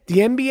said, the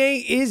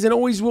NBA is and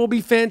always will be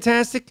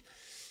fantastic.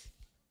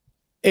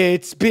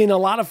 It's been a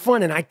lot of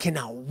fun, and I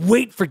cannot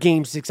wait for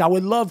Game 6. I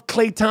would love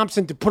Klay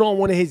Thompson to put on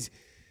one of his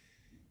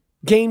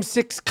Game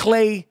 6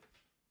 Klay,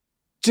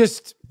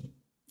 just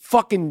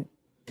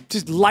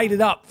light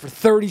it up for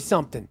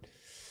 30-something.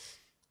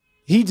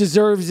 He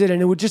deserves it,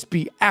 and it would just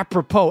be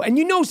apropos. And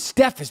you know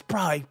Steph is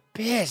probably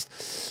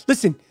pissed.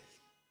 Listen,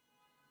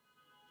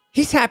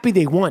 he's happy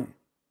they won.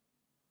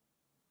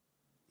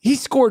 He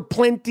scored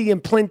plenty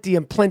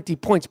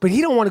points, but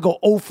he don't want to go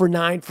 0 for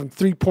 9 from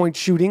three-point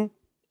shooting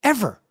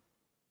ever.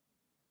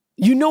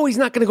 You know he's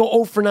not going to go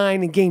 0 for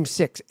 9 in Game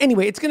 6.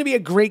 Anyway, it's going to be a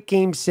great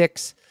Game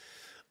 6.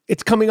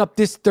 It's coming up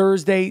this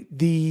Thursday,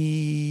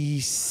 the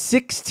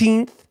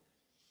 16th.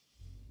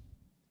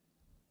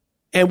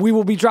 And we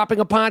will be dropping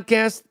a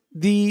podcast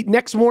the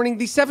next morning,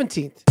 the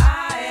 17th.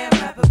 I Am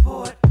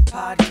Rappaport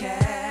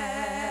Podcast.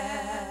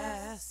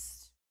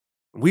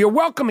 We are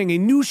welcoming a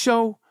new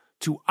show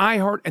to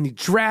iHeart and the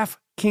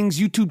DraftKings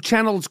YouTube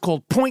channel. It's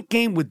called Point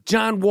Game with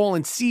John Wall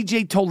and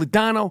CJ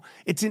Toledano.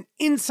 It's an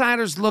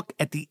insider's look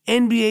at the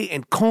NBA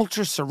and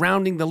culture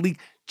surrounding the league.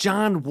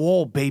 John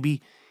Wall,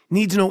 baby,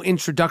 needs no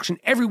introduction.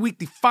 Every week,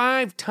 the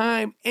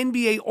 5-time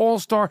NBA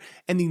All-Star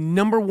and the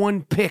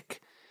 #1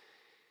 pick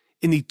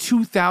in the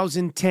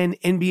 2010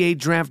 NBA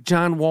Draft,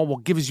 John Wall will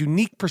give his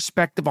unique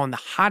perspective on the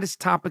hottest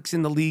topics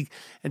in the league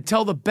and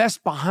tell the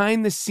best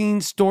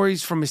behind-the-scenes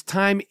stories from his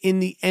time in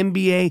the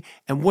NBA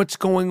and what's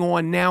going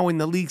on now in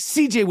the league.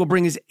 CJ will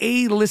bring his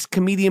A-list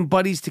comedian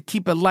buddies to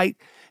keep it light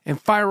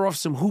and fire off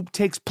some hoop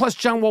takes. Plus,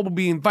 John Wall will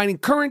be inviting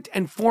current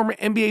and former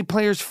NBA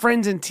players,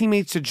 friends, and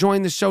teammates to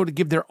join the show to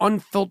give their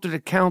unfiltered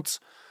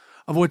accounts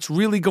of what's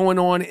really going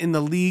on in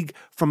the league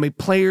from a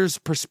player's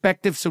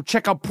perspective. So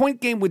check out Point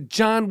Game with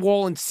John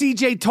Wall and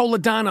CJ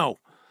Toledano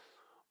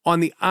on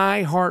the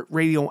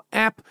iHeartRadio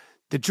app,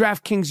 the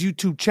DraftKings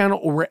YouTube channel,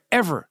 or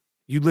wherever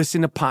you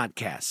listen to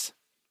podcasts.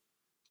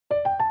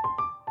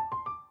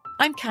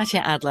 I'm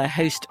Katya Adler,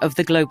 host of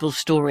The Global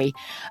Story.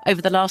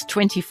 Over the last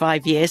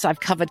 25 years, I've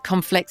covered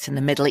conflicts in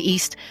the Middle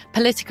East,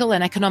 political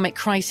and economic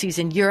crises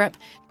in Europe,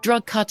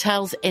 drug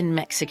cartels in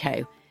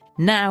Mexico.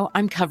 Now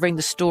I'm covering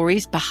the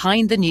stories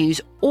behind the news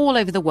all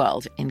over the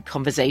world in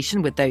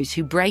conversation with those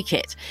who break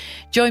it.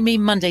 Join me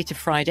Monday to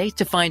Friday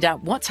to find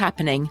out what's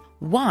happening,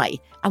 why,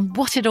 and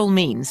what it all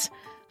means.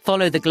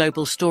 Follow The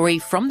Global Story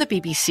from the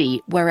BBC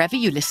wherever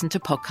you listen to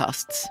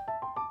podcasts.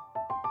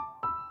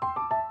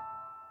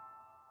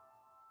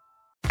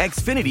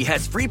 Xfinity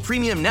has free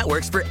premium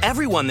networks for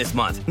everyone this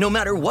month, no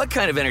matter what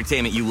kind of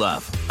entertainment you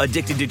love.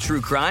 Addicted to true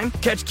crime?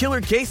 Catch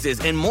killer cases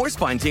and more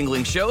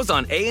spine-tingling shows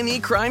on A&E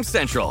Crime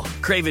Central.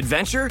 Crave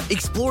adventure?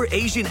 Explore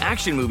Asian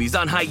action movies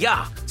on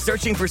Hi-YAH.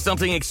 Searching for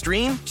something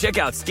extreme? Check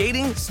out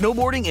skating,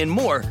 snowboarding, and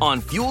more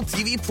on Fuel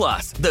TV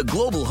Plus, the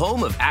global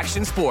home of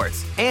action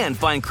sports. And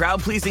find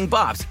crowd-pleasing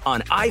bops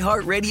on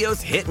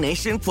iHeartRadio's Hit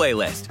Nation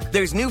playlist.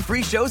 There's new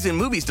free shows and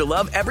movies to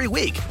love every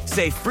week.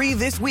 Say free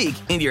this week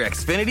in your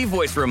Xfinity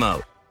voice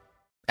remote.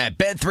 At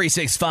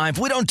Bet365,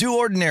 we don't do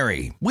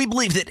ordinary. We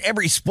believe that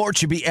every sport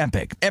should be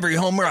epic. Every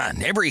home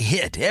run, every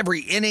hit,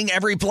 every inning,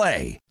 every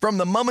play. From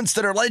the moments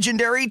that are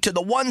legendary to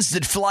the ones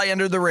that fly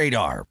under the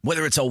radar.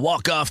 Whether it's a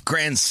walk-off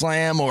grand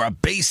slam or a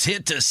base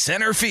hit to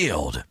center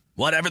field.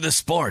 Whatever the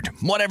sport,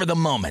 whatever the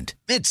moment.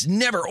 It's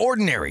never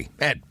ordinary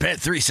at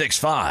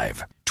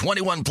Bet365.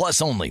 21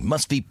 plus only.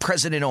 Must be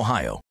present in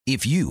Ohio.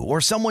 If you or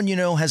someone you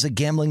know has a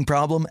gambling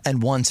problem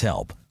and wants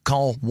help,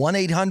 call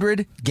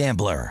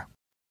 1-800-GAMBLER.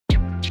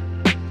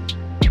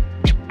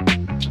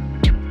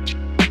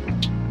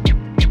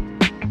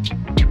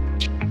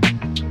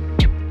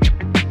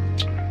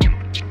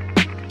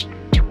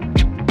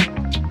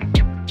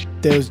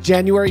 Those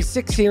January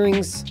 6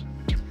 hearings.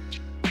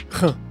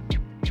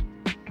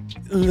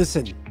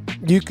 Listen,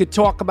 you could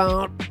talk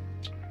about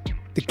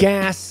the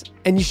gas,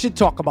 and you should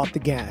talk about the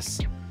gas.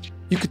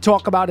 You could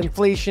talk about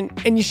inflation,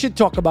 and you should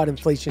talk about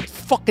inflation. It's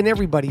fucking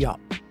everybody up.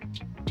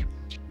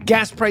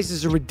 Gas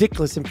prices are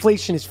ridiculous.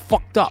 Inflation is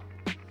fucked up.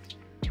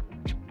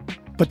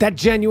 But that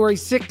January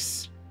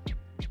 6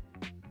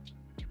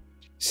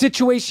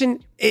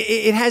 situation,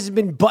 it hasn't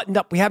been buttoned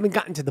up. We haven't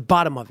gotten to the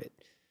bottom of it.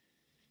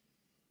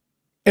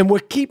 And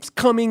what keeps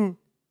coming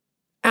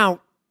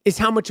out is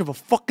how much of a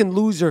fucking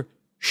loser,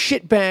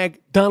 shitbag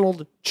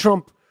Donald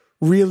Trump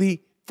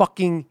really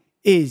fucking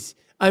is.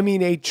 I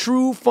mean, a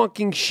true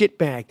fucking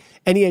shitbag.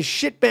 And he has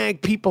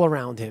shitbag people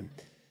around him.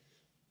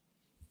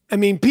 I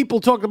mean, people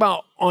talk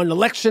about on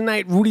election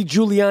night, Rudy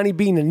Giuliani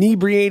being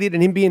inebriated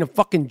and him being a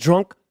fucking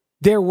drunk.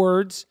 Their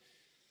words.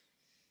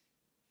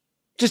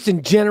 Just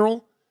in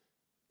general.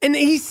 And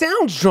he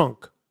sounds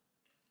drunk.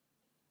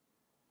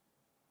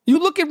 You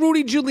look at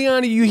Rudy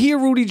Giuliani, you hear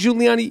Rudy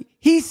Giuliani,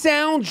 he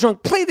sounds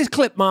drunk. Play this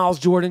clip, Miles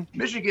Jordan.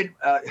 Michigan,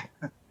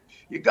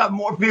 you got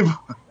more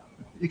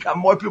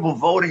people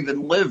voting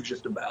than live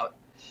just about.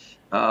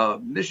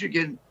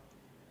 Michigan,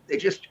 they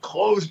just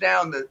closed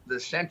down the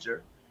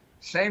center.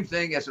 Same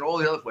thing as in all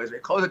the other places. They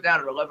close it down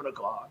at 11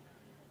 o'clock.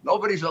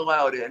 Nobody's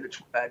allowed in.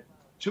 At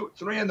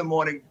 3 in the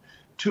morning,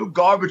 2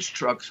 garbage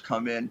trucks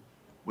come in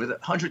with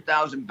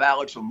 100,000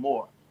 ballots or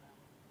more.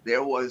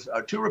 There was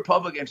 2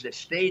 Republicans that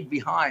stayed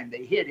behind.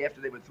 They hid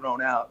after they were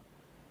thrown out.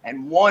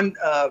 And 1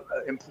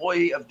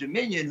 employee of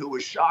Dominion who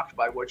was shocked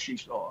by what she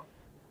saw.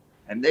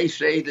 And they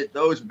say that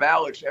those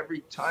ballots, every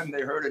time they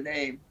heard a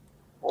name,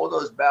 all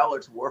those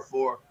ballots were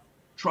for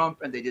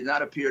Trump, and they did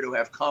not appear to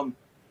have come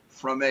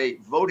from a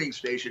voting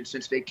station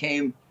since they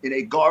came in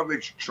a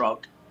garbage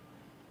truck.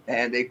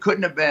 And they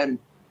couldn't have been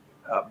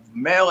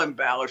mail-in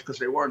ballots because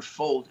they weren't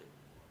folded.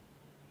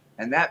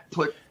 And that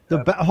put... The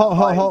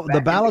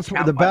ballots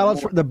were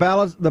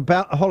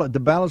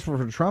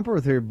for Trump or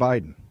for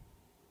Biden?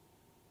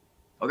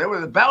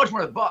 Oh, the ballots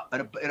were in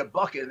a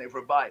bucket, and they were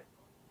for Biden.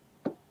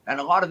 And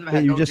a lot of them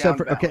had you no just down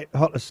said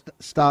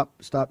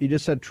stop. You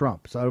just said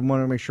Trump, so I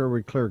want to make sure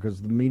we're clear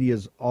because the media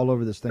is all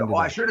over this thing. Well,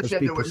 I should have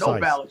said there were no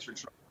ballots for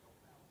Trump.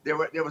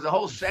 There was a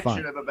whole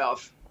section of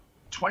about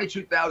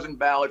 22,000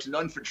 ballots,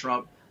 none for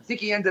Trump. I think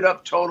he ended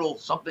up total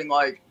something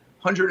like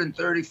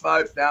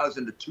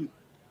 135,000 to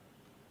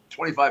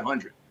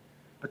 2,500.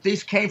 But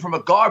these came from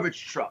a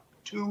garbage truck,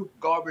 2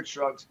 garbage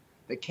trucks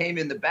that came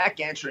in the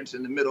back entrance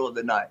in the middle of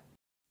the night.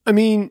 I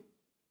mean,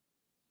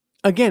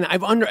 again,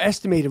 I've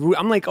underestimated.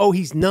 I'm like, oh,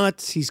 he's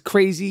nuts. He's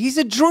crazy. He's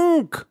a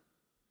drunk.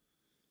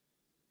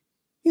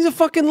 He's a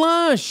fucking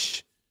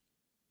lush.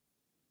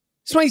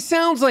 That's why he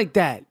sounds like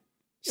that.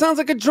 Sounds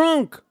like a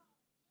drunk.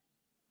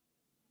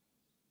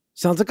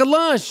 Sounds like a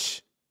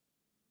lush.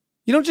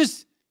 You don't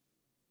just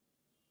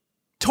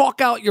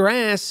talk out your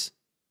ass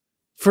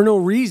for no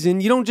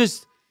reason. You don't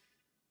just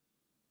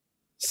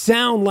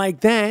sound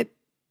like that.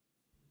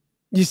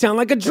 You sound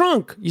like a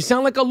drunk. You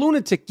sound like a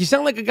lunatic. You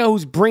sound like a guy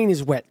whose brain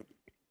is wet.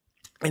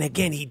 And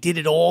again, he did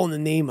it all in the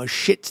name of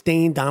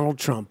shit-stained Donald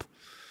Trump.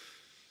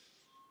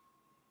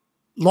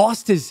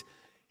 Lost his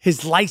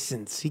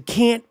license. He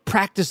can't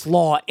practice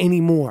law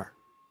anymore.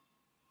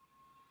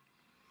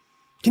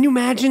 Can you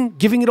imagine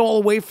giving it all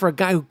away for a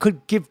guy who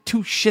could give 2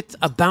 shits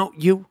about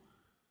you?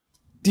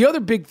 The other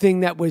big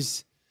thing that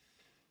was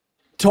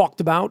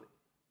talked about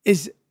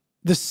is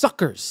the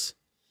suckers.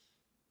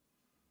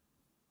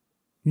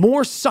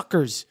 More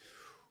suckers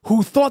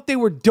who thought they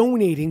were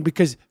donating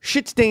because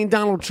shit-stained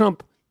Donald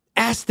Trump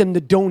asked them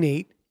to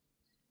donate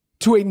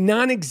to a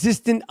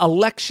non-existent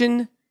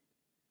election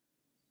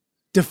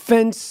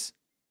defense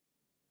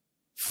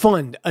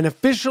fund, an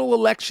official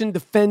election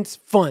defense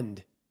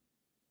fund,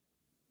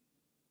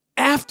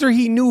 after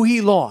he knew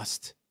he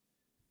lost.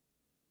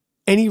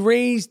 And he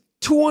raised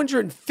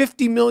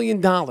 $250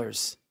 million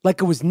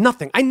like it was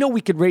nothing. I know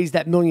we could raise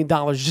that $1 million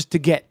just to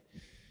get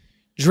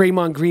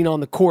Draymond Green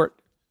on the court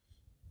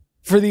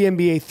for the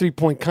NBA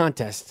three-point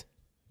contest.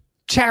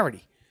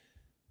 Charity.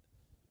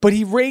 But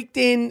he raked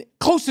in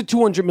close to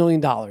 $200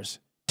 million.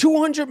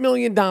 $200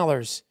 million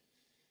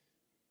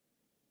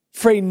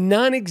for a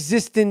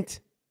non-existent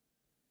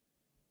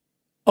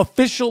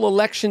official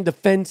election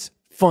defense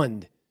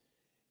fund.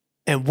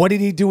 And what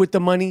did he do with the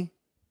money?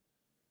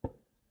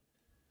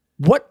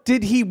 What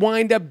did he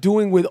wind up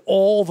doing with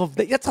all of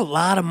that? That's a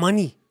lot of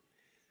money.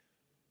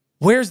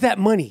 Where's that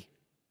money?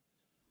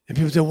 And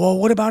people say, well,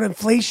 what about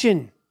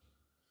inflation?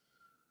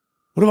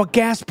 What about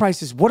gas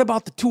prices? What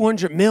about the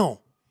 200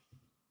 mil?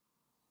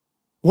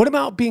 What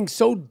about being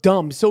so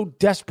dumb, so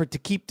desperate to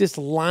keep this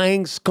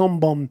lying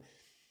scumbum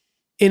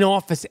in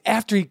office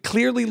after he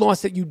clearly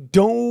lost that you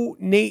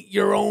donate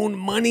your own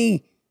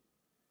money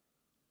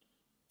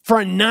for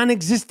a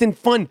non-existent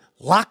fund?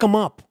 Lock him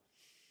up.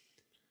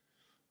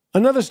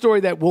 Another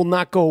story that will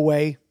not go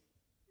away.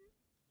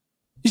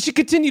 You should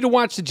continue to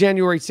watch the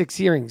January 6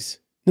 hearings,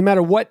 no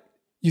matter what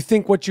you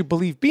think, what you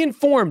believe. Be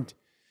informed.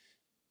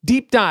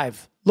 Deep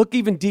dive. Look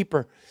even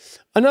deeper.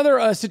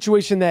 Another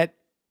situation that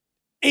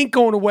ain't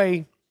going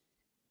away.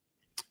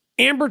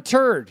 Amber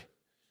Turd.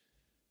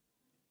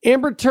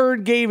 Amber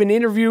Turd gave an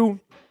interview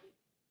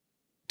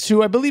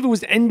to, I believe it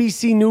was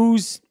NBC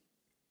News.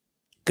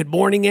 Good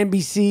morning,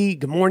 NBC.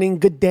 Good morning,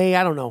 good day.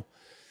 I don't know.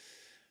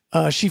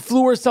 She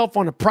flew herself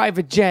on a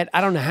private jet,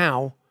 I don't know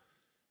how,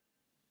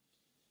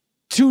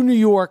 to New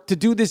York to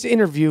do this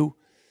interview.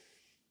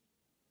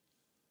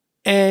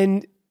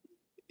 And,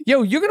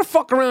 you're going to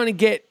fuck around and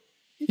get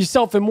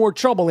yourself in more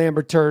trouble,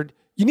 Amber Turd.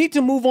 You need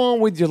to move on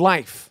with your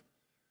life.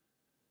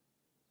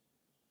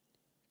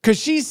 Because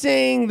she's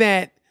saying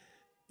that,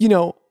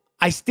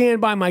 I stand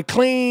by my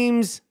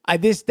claims. I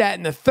this, that,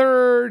 and the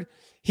third.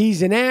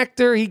 He's an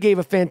actor. He gave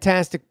a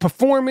fantastic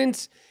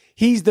performance.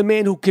 He's the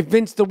man who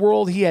convinced the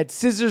world he had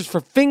scissors for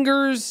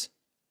fingers.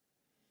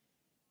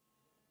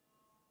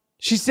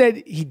 She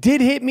said, he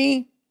did hit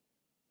me.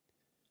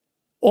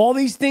 All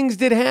these things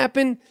did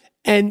happen.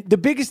 And the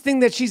biggest thing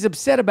that she's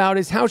upset about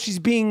is how she's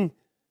being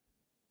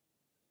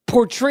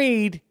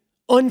portrayed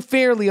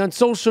unfairly on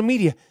social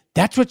media.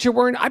 That's what you're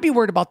worried. I'd be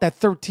worried about that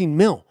 13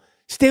 mil.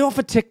 Stay off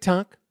of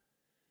TikTok.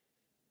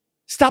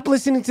 Stop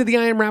listening to the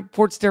I Am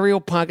Rappaport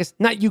Stereo podcast.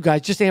 Not you guys,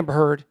 just Amber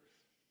Heard.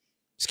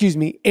 Excuse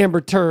me,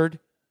 Amber Turd.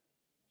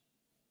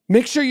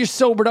 Make sure you're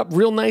sobered up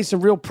real nice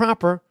and real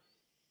proper.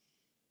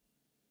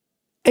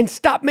 And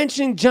stop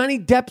mentioning Johnny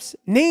Depp's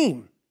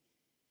name.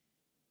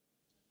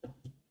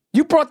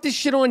 You brought this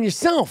shit on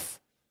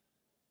yourself.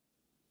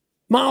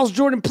 Miles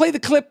Jordan, play the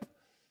clip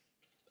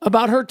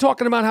about her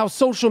talking about how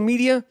social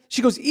media,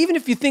 she goes, even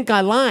if you think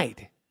I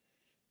lied,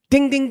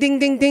 ding, ding, ding,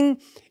 ding, ding,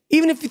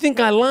 even if you think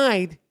I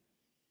lied,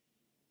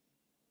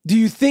 do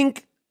you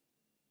think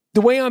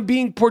the way I'm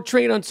being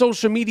portrayed on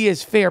social media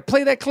is fair?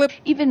 Play that clip.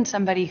 Even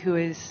somebody who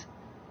is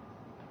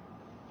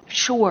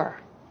sure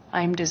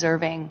I'm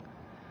deserving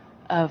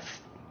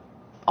of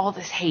all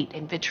this hate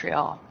and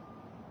vitriol,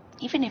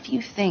 even if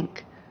you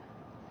think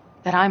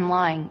that I'm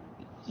lying,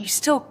 you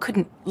still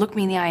couldn't look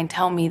me in the eye and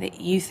tell me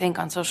that you think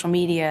on social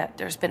media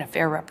there's been a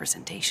fair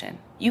representation.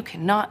 You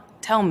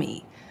cannot tell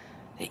me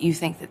that you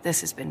think that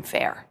this has been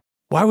fair.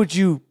 Why would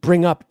you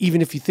bring up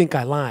even if you think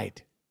I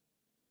lied?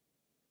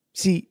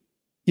 See,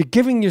 you're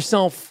giving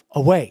yourself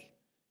away,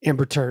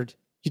 Amber Turd.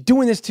 You're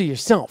doing this to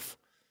yourself,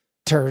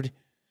 Turd.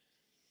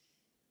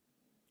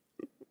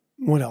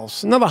 What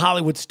else? Another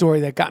Hollywood story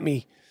that got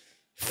me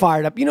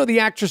fired up. You know the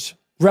actress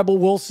Rebel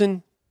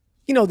Wilson?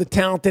 You know, the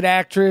talented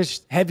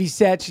actress, heavy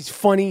set, she's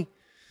funny.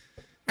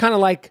 Kind of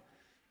like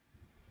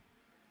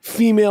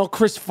female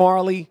Chris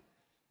Farley.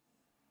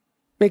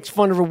 Makes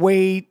fun of her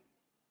weight.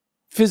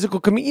 Physical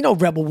comedian. You know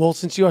Rebel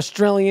Wilson, she's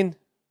Australian.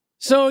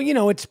 So, you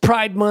know, it's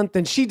Pride Month,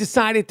 and she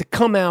decided to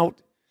come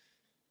out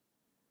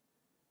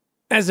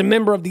as a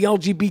member of the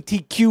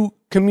LGBTQ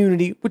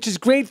community, which is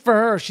great for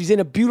her. She's in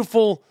a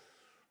beautiful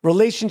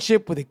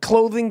relationship with a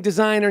clothing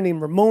designer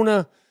named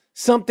Ramona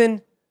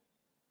something.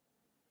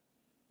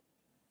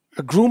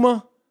 A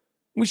groomer.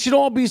 We should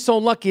all be so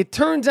lucky. It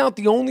turns out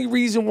the only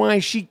reason why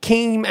she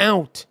came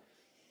out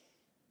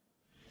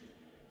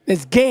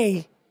as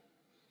gay,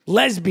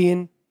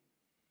 lesbian,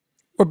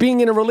 or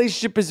being in a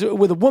relationship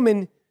with a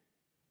woman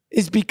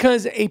is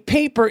because a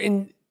paper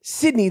in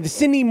Sydney, the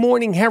Sydney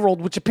Morning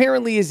Herald, which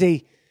apparently is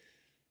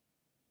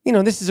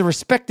this is a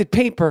respected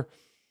paper,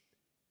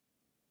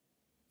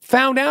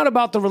 found out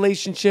about the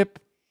relationship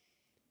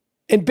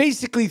and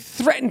basically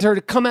threatened her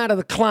to come out of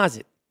the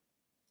closet,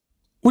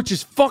 which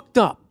is fucked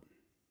up.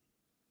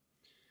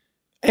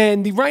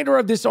 And the writer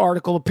of this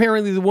article,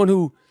 apparently the one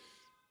who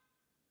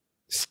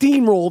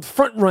steamrolled,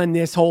 front-run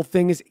this whole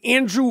thing, is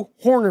Andrew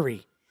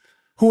Hornery,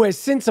 who has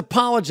since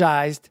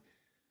apologized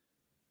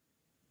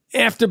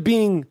after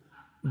being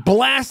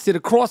blasted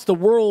across the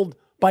world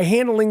by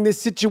handling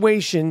this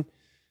situation.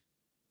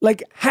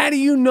 Like, how do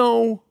you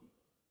know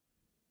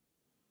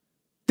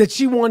that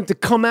she wanted to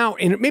come out?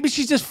 And maybe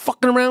she's just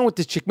fucking around with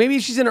this chick. Maybe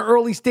she's in her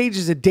early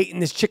stages of dating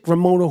this chick,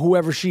 Ramona,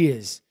 whoever she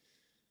is.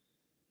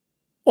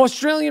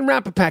 Australian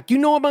Rapper Pack, you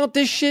know about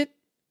this shit?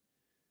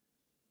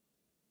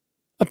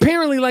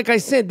 Apparently, like I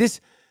said,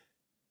 this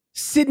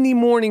Sydney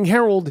Morning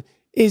Herald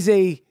is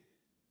a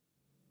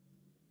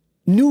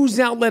news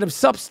outlet of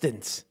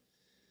substance.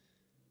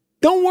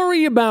 Don't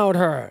worry about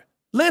her.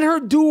 Let her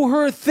do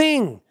her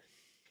thing.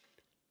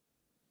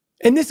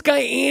 And this guy,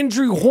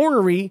 Andrew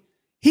Hornery,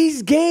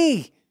 he's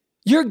gay.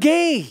 You're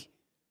gay.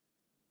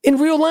 In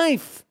real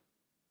life.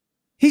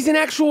 He's an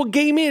actual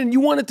gay man. And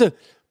you wanted to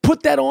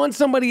put that on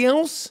somebody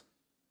else?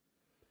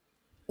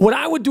 What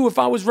I would do if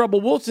I was Rebel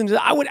Wilson is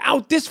I would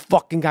out this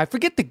fucking guy.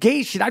 Forget the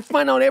gay shit. I'd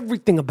find out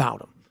everything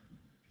about him.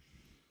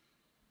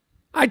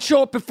 I'd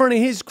show up in front of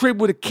his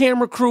crib with a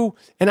camera crew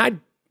and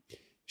I'd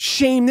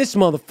shame this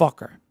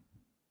motherfucker.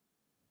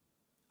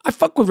 I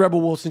fuck with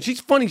Rebel Wilson. She's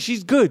funny.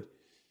 She's good.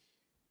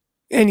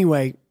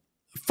 Anyway,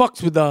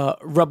 fucks with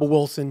Rebel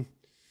Wilson.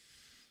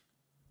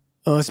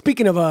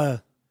 Speaking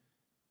of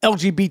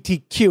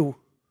LGBTQ,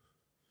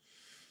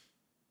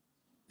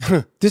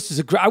 this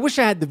is I wish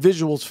I had the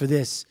visuals for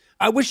this.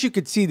 I wish you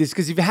could see this,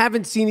 because if you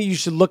haven't seen it, you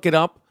should look it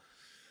up.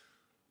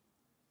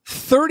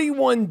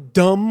 31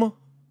 dumb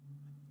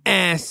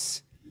white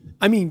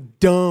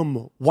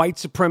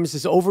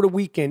supremacists over the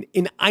weekend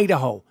in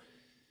Idaho,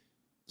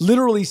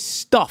 literally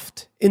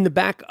stuffed in the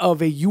back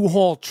of a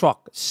U-Haul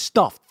truck.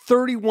 Stuffed.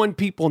 31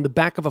 people in the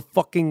back of a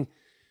fucking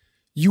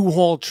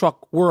U-Haul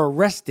truck were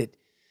arrested.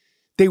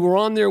 They were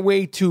on their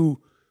way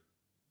to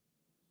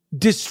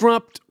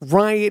disrupt,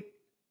 riot,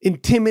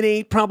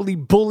 intimidate, probably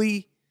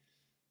bully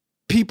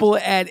people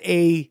at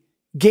a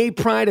gay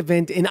pride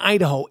event in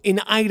Idaho. In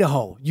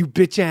Idaho, you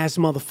bitch-ass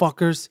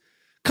motherfuckers.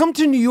 Come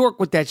to New York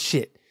with that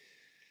shit.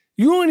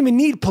 You don't even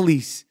need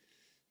police.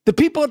 The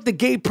people at the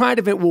gay pride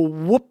event will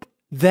whoop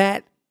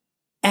that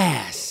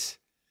ass.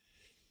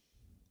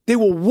 They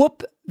will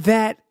whoop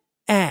that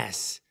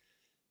ass.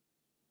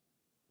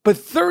 But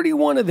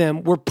 31 of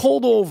them were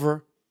pulled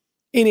over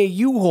in a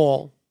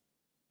U-Haul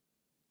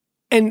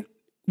and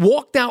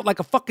walked out like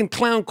a fucking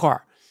clown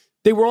car.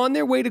 They were on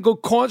their way to go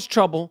cause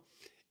trouble.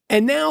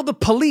 And now the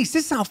police,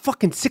 this is how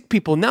fucking sick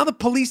people, now the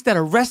police that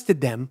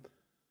arrested them,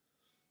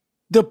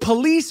 the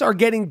police are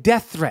getting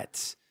death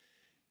threats.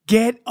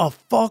 Get a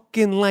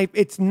fucking life.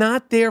 It's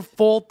not their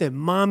fault that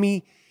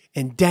mommy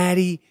and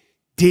daddy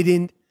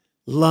didn't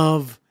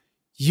love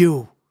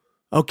you.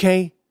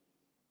 Okay?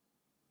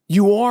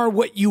 You are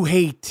what you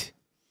hate.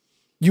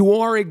 You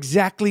are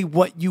exactly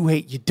what you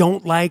hate. You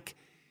don't like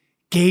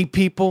gay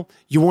people.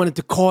 You wanted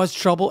to cause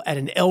trouble at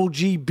an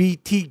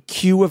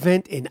LGBTQ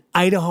event in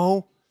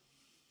Idaho.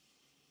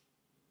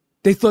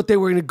 They thought they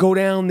were going to go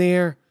down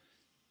there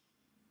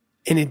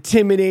and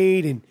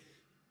intimidate and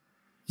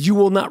you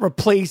will not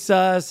replace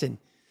us and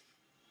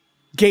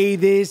gay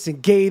this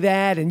and gay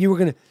that. And you were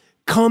going to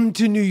come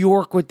to New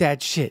York with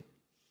that shit.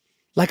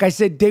 Like I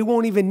said, they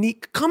won't even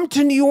need, come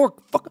to New York.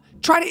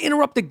 Try to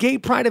interrupt a gay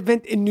pride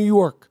event in New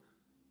York.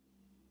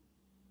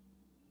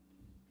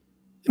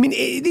 I mean,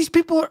 these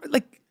people are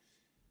like,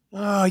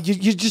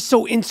 you're just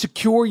so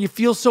insecure. You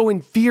feel so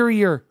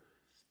inferior.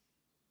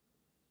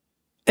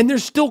 And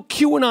there's still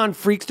QAnon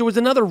freaks. There was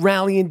another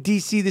rally in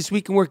D.C. this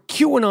weekend where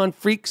QAnon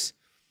freaks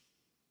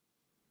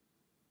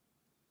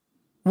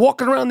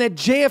walking around that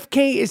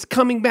JFK is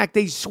coming back.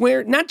 They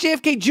swear, not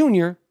JFK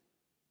Jr.,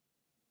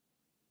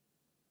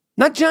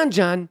 not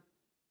John,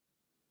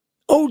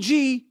 OG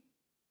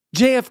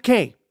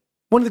JFK,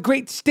 one of the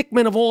great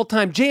stickmen of all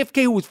time.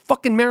 JFK, who was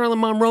fucking Marilyn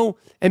Monroe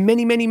and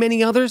many, many,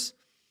 many others.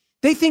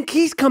 They think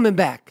he's coming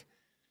back.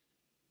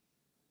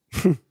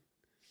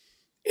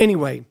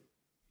 Anyway,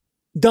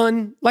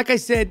 done. Like I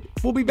said,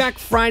 we'll be back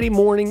Friday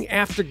morning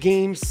after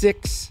Game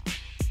 6.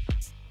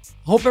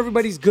 Hope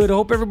everybody's good.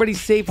 Hope everybody's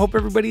safe. Hope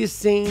everybody is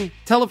sane.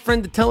 Tell a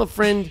friend to tell a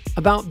friend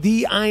about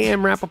the I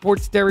Am Rappaport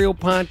Stereo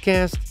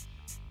podcast.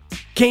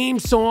 Came,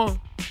 saw,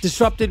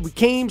 disrupted. We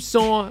came,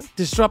 saw,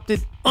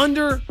 disrupted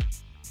under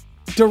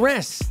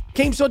duress.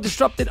 Came, saw,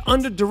 disrupted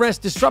under duress.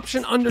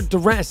 Disruption under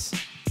duress.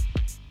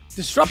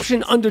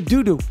 Disruption under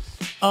doo-doo.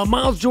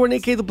 Miles Jordan,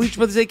 a.k.a. the Bleach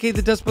Brothers, a.k.a.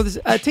 the Dust Brothers.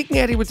 Take me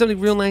out of here with something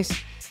real nice.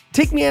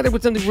 Take me out of here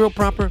with something real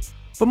proper.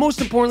 But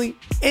most importantly,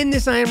 end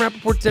this I Am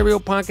Rappaport Stereo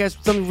podcast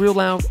with something real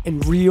loud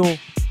and real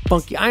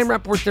funky. I Am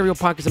Rappaport Stereo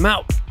podcast. I'm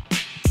out.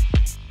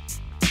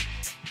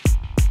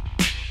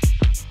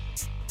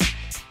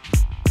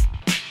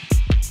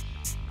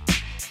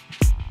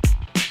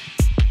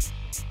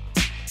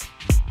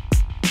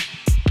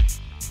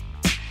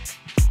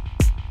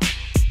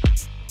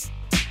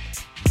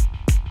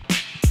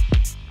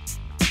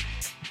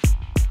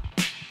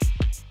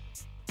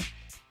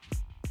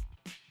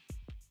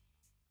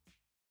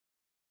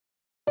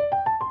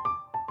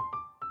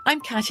 I'm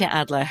Katya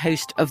Adler,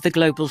 host of The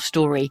Global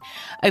Story.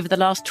 Over the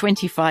last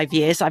 25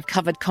 years, I've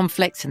covered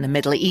conflicts in the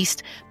Middle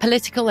East,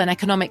 political and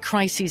economic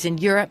crises in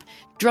Europe,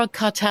 drug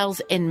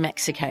cartels in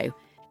Mexico.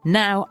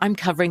 Now I'm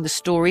covering the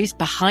stories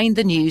behind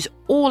the news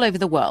all over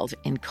the world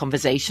in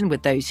conversation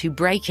with those who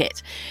break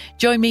it.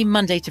 Join me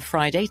Monday to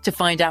Friday to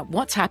find out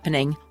what's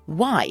happening,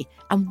 why,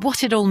 and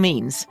what it all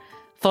means.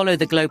 Follow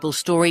The Global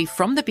Story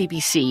from the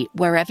BBC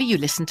wherever you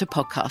listen to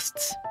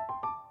podcasts.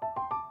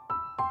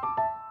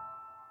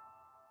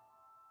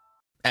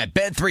 At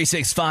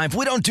Bet365,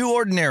 we don't do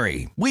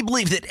ordinary. We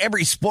believe that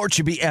every sport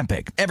should be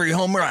epic. Every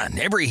home run,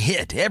 every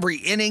hit, every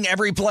inning,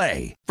 every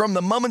play. From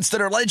the moments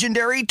that are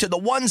legendary to the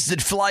ones that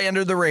fly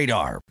under the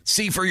radar.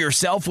 See for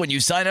yourself when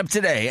you sign up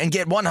today and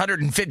get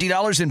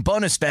 $150 in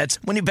bonus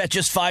bets when you bet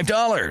just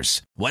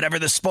 $5. Whatever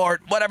the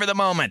sport, whatever the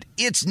moment,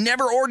 it's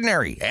never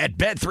ordinary at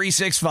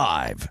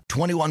Bet365.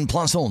 21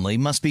 plus only.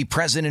 Must be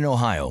present in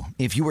Ohio.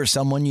 If you or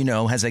someone you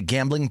know has a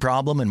gambling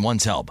problem and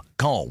wants help,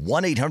 call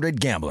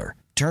 1-800-GAMBLER.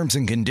 Terms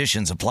and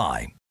conditions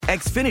apply.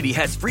 Xfinity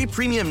has free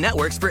premium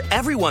networks for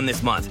everyone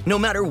this month, no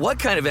matter what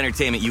kind of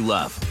entertainment you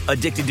love.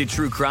 Addicted to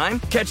true crime?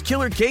 Catch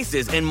killer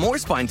cases and more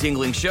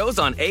spine-tingling shows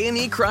on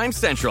A&E Crime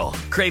Central.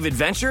 Crave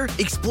adventure?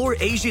 Explore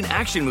Asian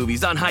action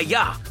movies on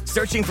Hi-YAH.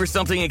 Searching for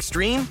something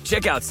extreme?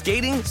 Check out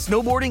skating,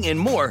 snowboarding, and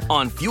more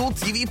on Fuel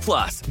TV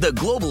Plus, the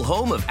global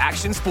home of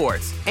action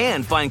sports.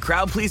 And find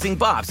crowd-pleasing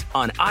bops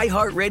on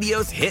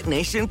iHeartRadio's Hit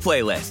Nation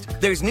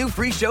playlist. There's new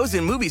free shows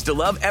and movies to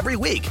love every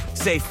week.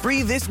 Say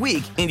free this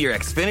week in your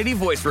Xfinity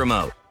voice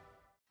remote.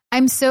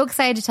 I'm so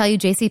excited to tell you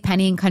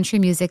JCPenney and country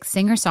music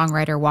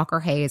singer-songwriter Walker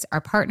Hayes are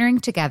partnering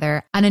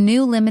together on a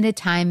new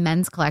limited-time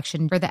men's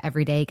collection for the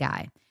everyday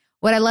guy.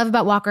 What I love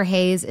about Walker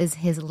Hayes is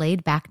his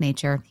laid-back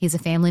nature. He's a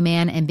family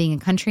man, and being a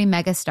country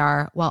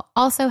megastar while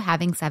also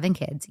having 7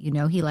 kids, you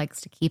know he likes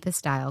to keep his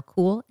style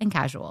cool and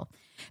casual.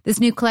 This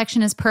new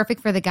collection is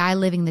perfect for the guy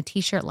living the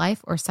t-shirt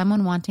life or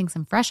someone wanting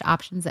some fresh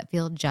options that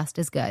feel just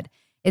as good.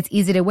 It's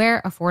easy to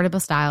wear,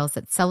 affordable styles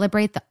that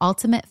celebrate the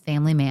ultimate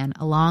family man,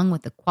 along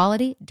with the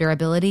quality,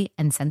 durability,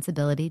 and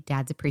sensibility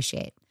dads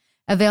appreciate.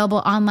 Available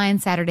online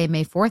Saturday,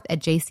 May 4th at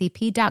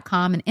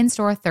jcp.com and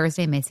in-store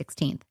Thursday, May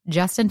 16th,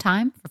 just in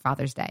time for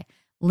Father's Day.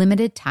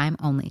 Limited time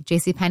only.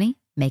 JCPenney,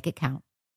 make it count.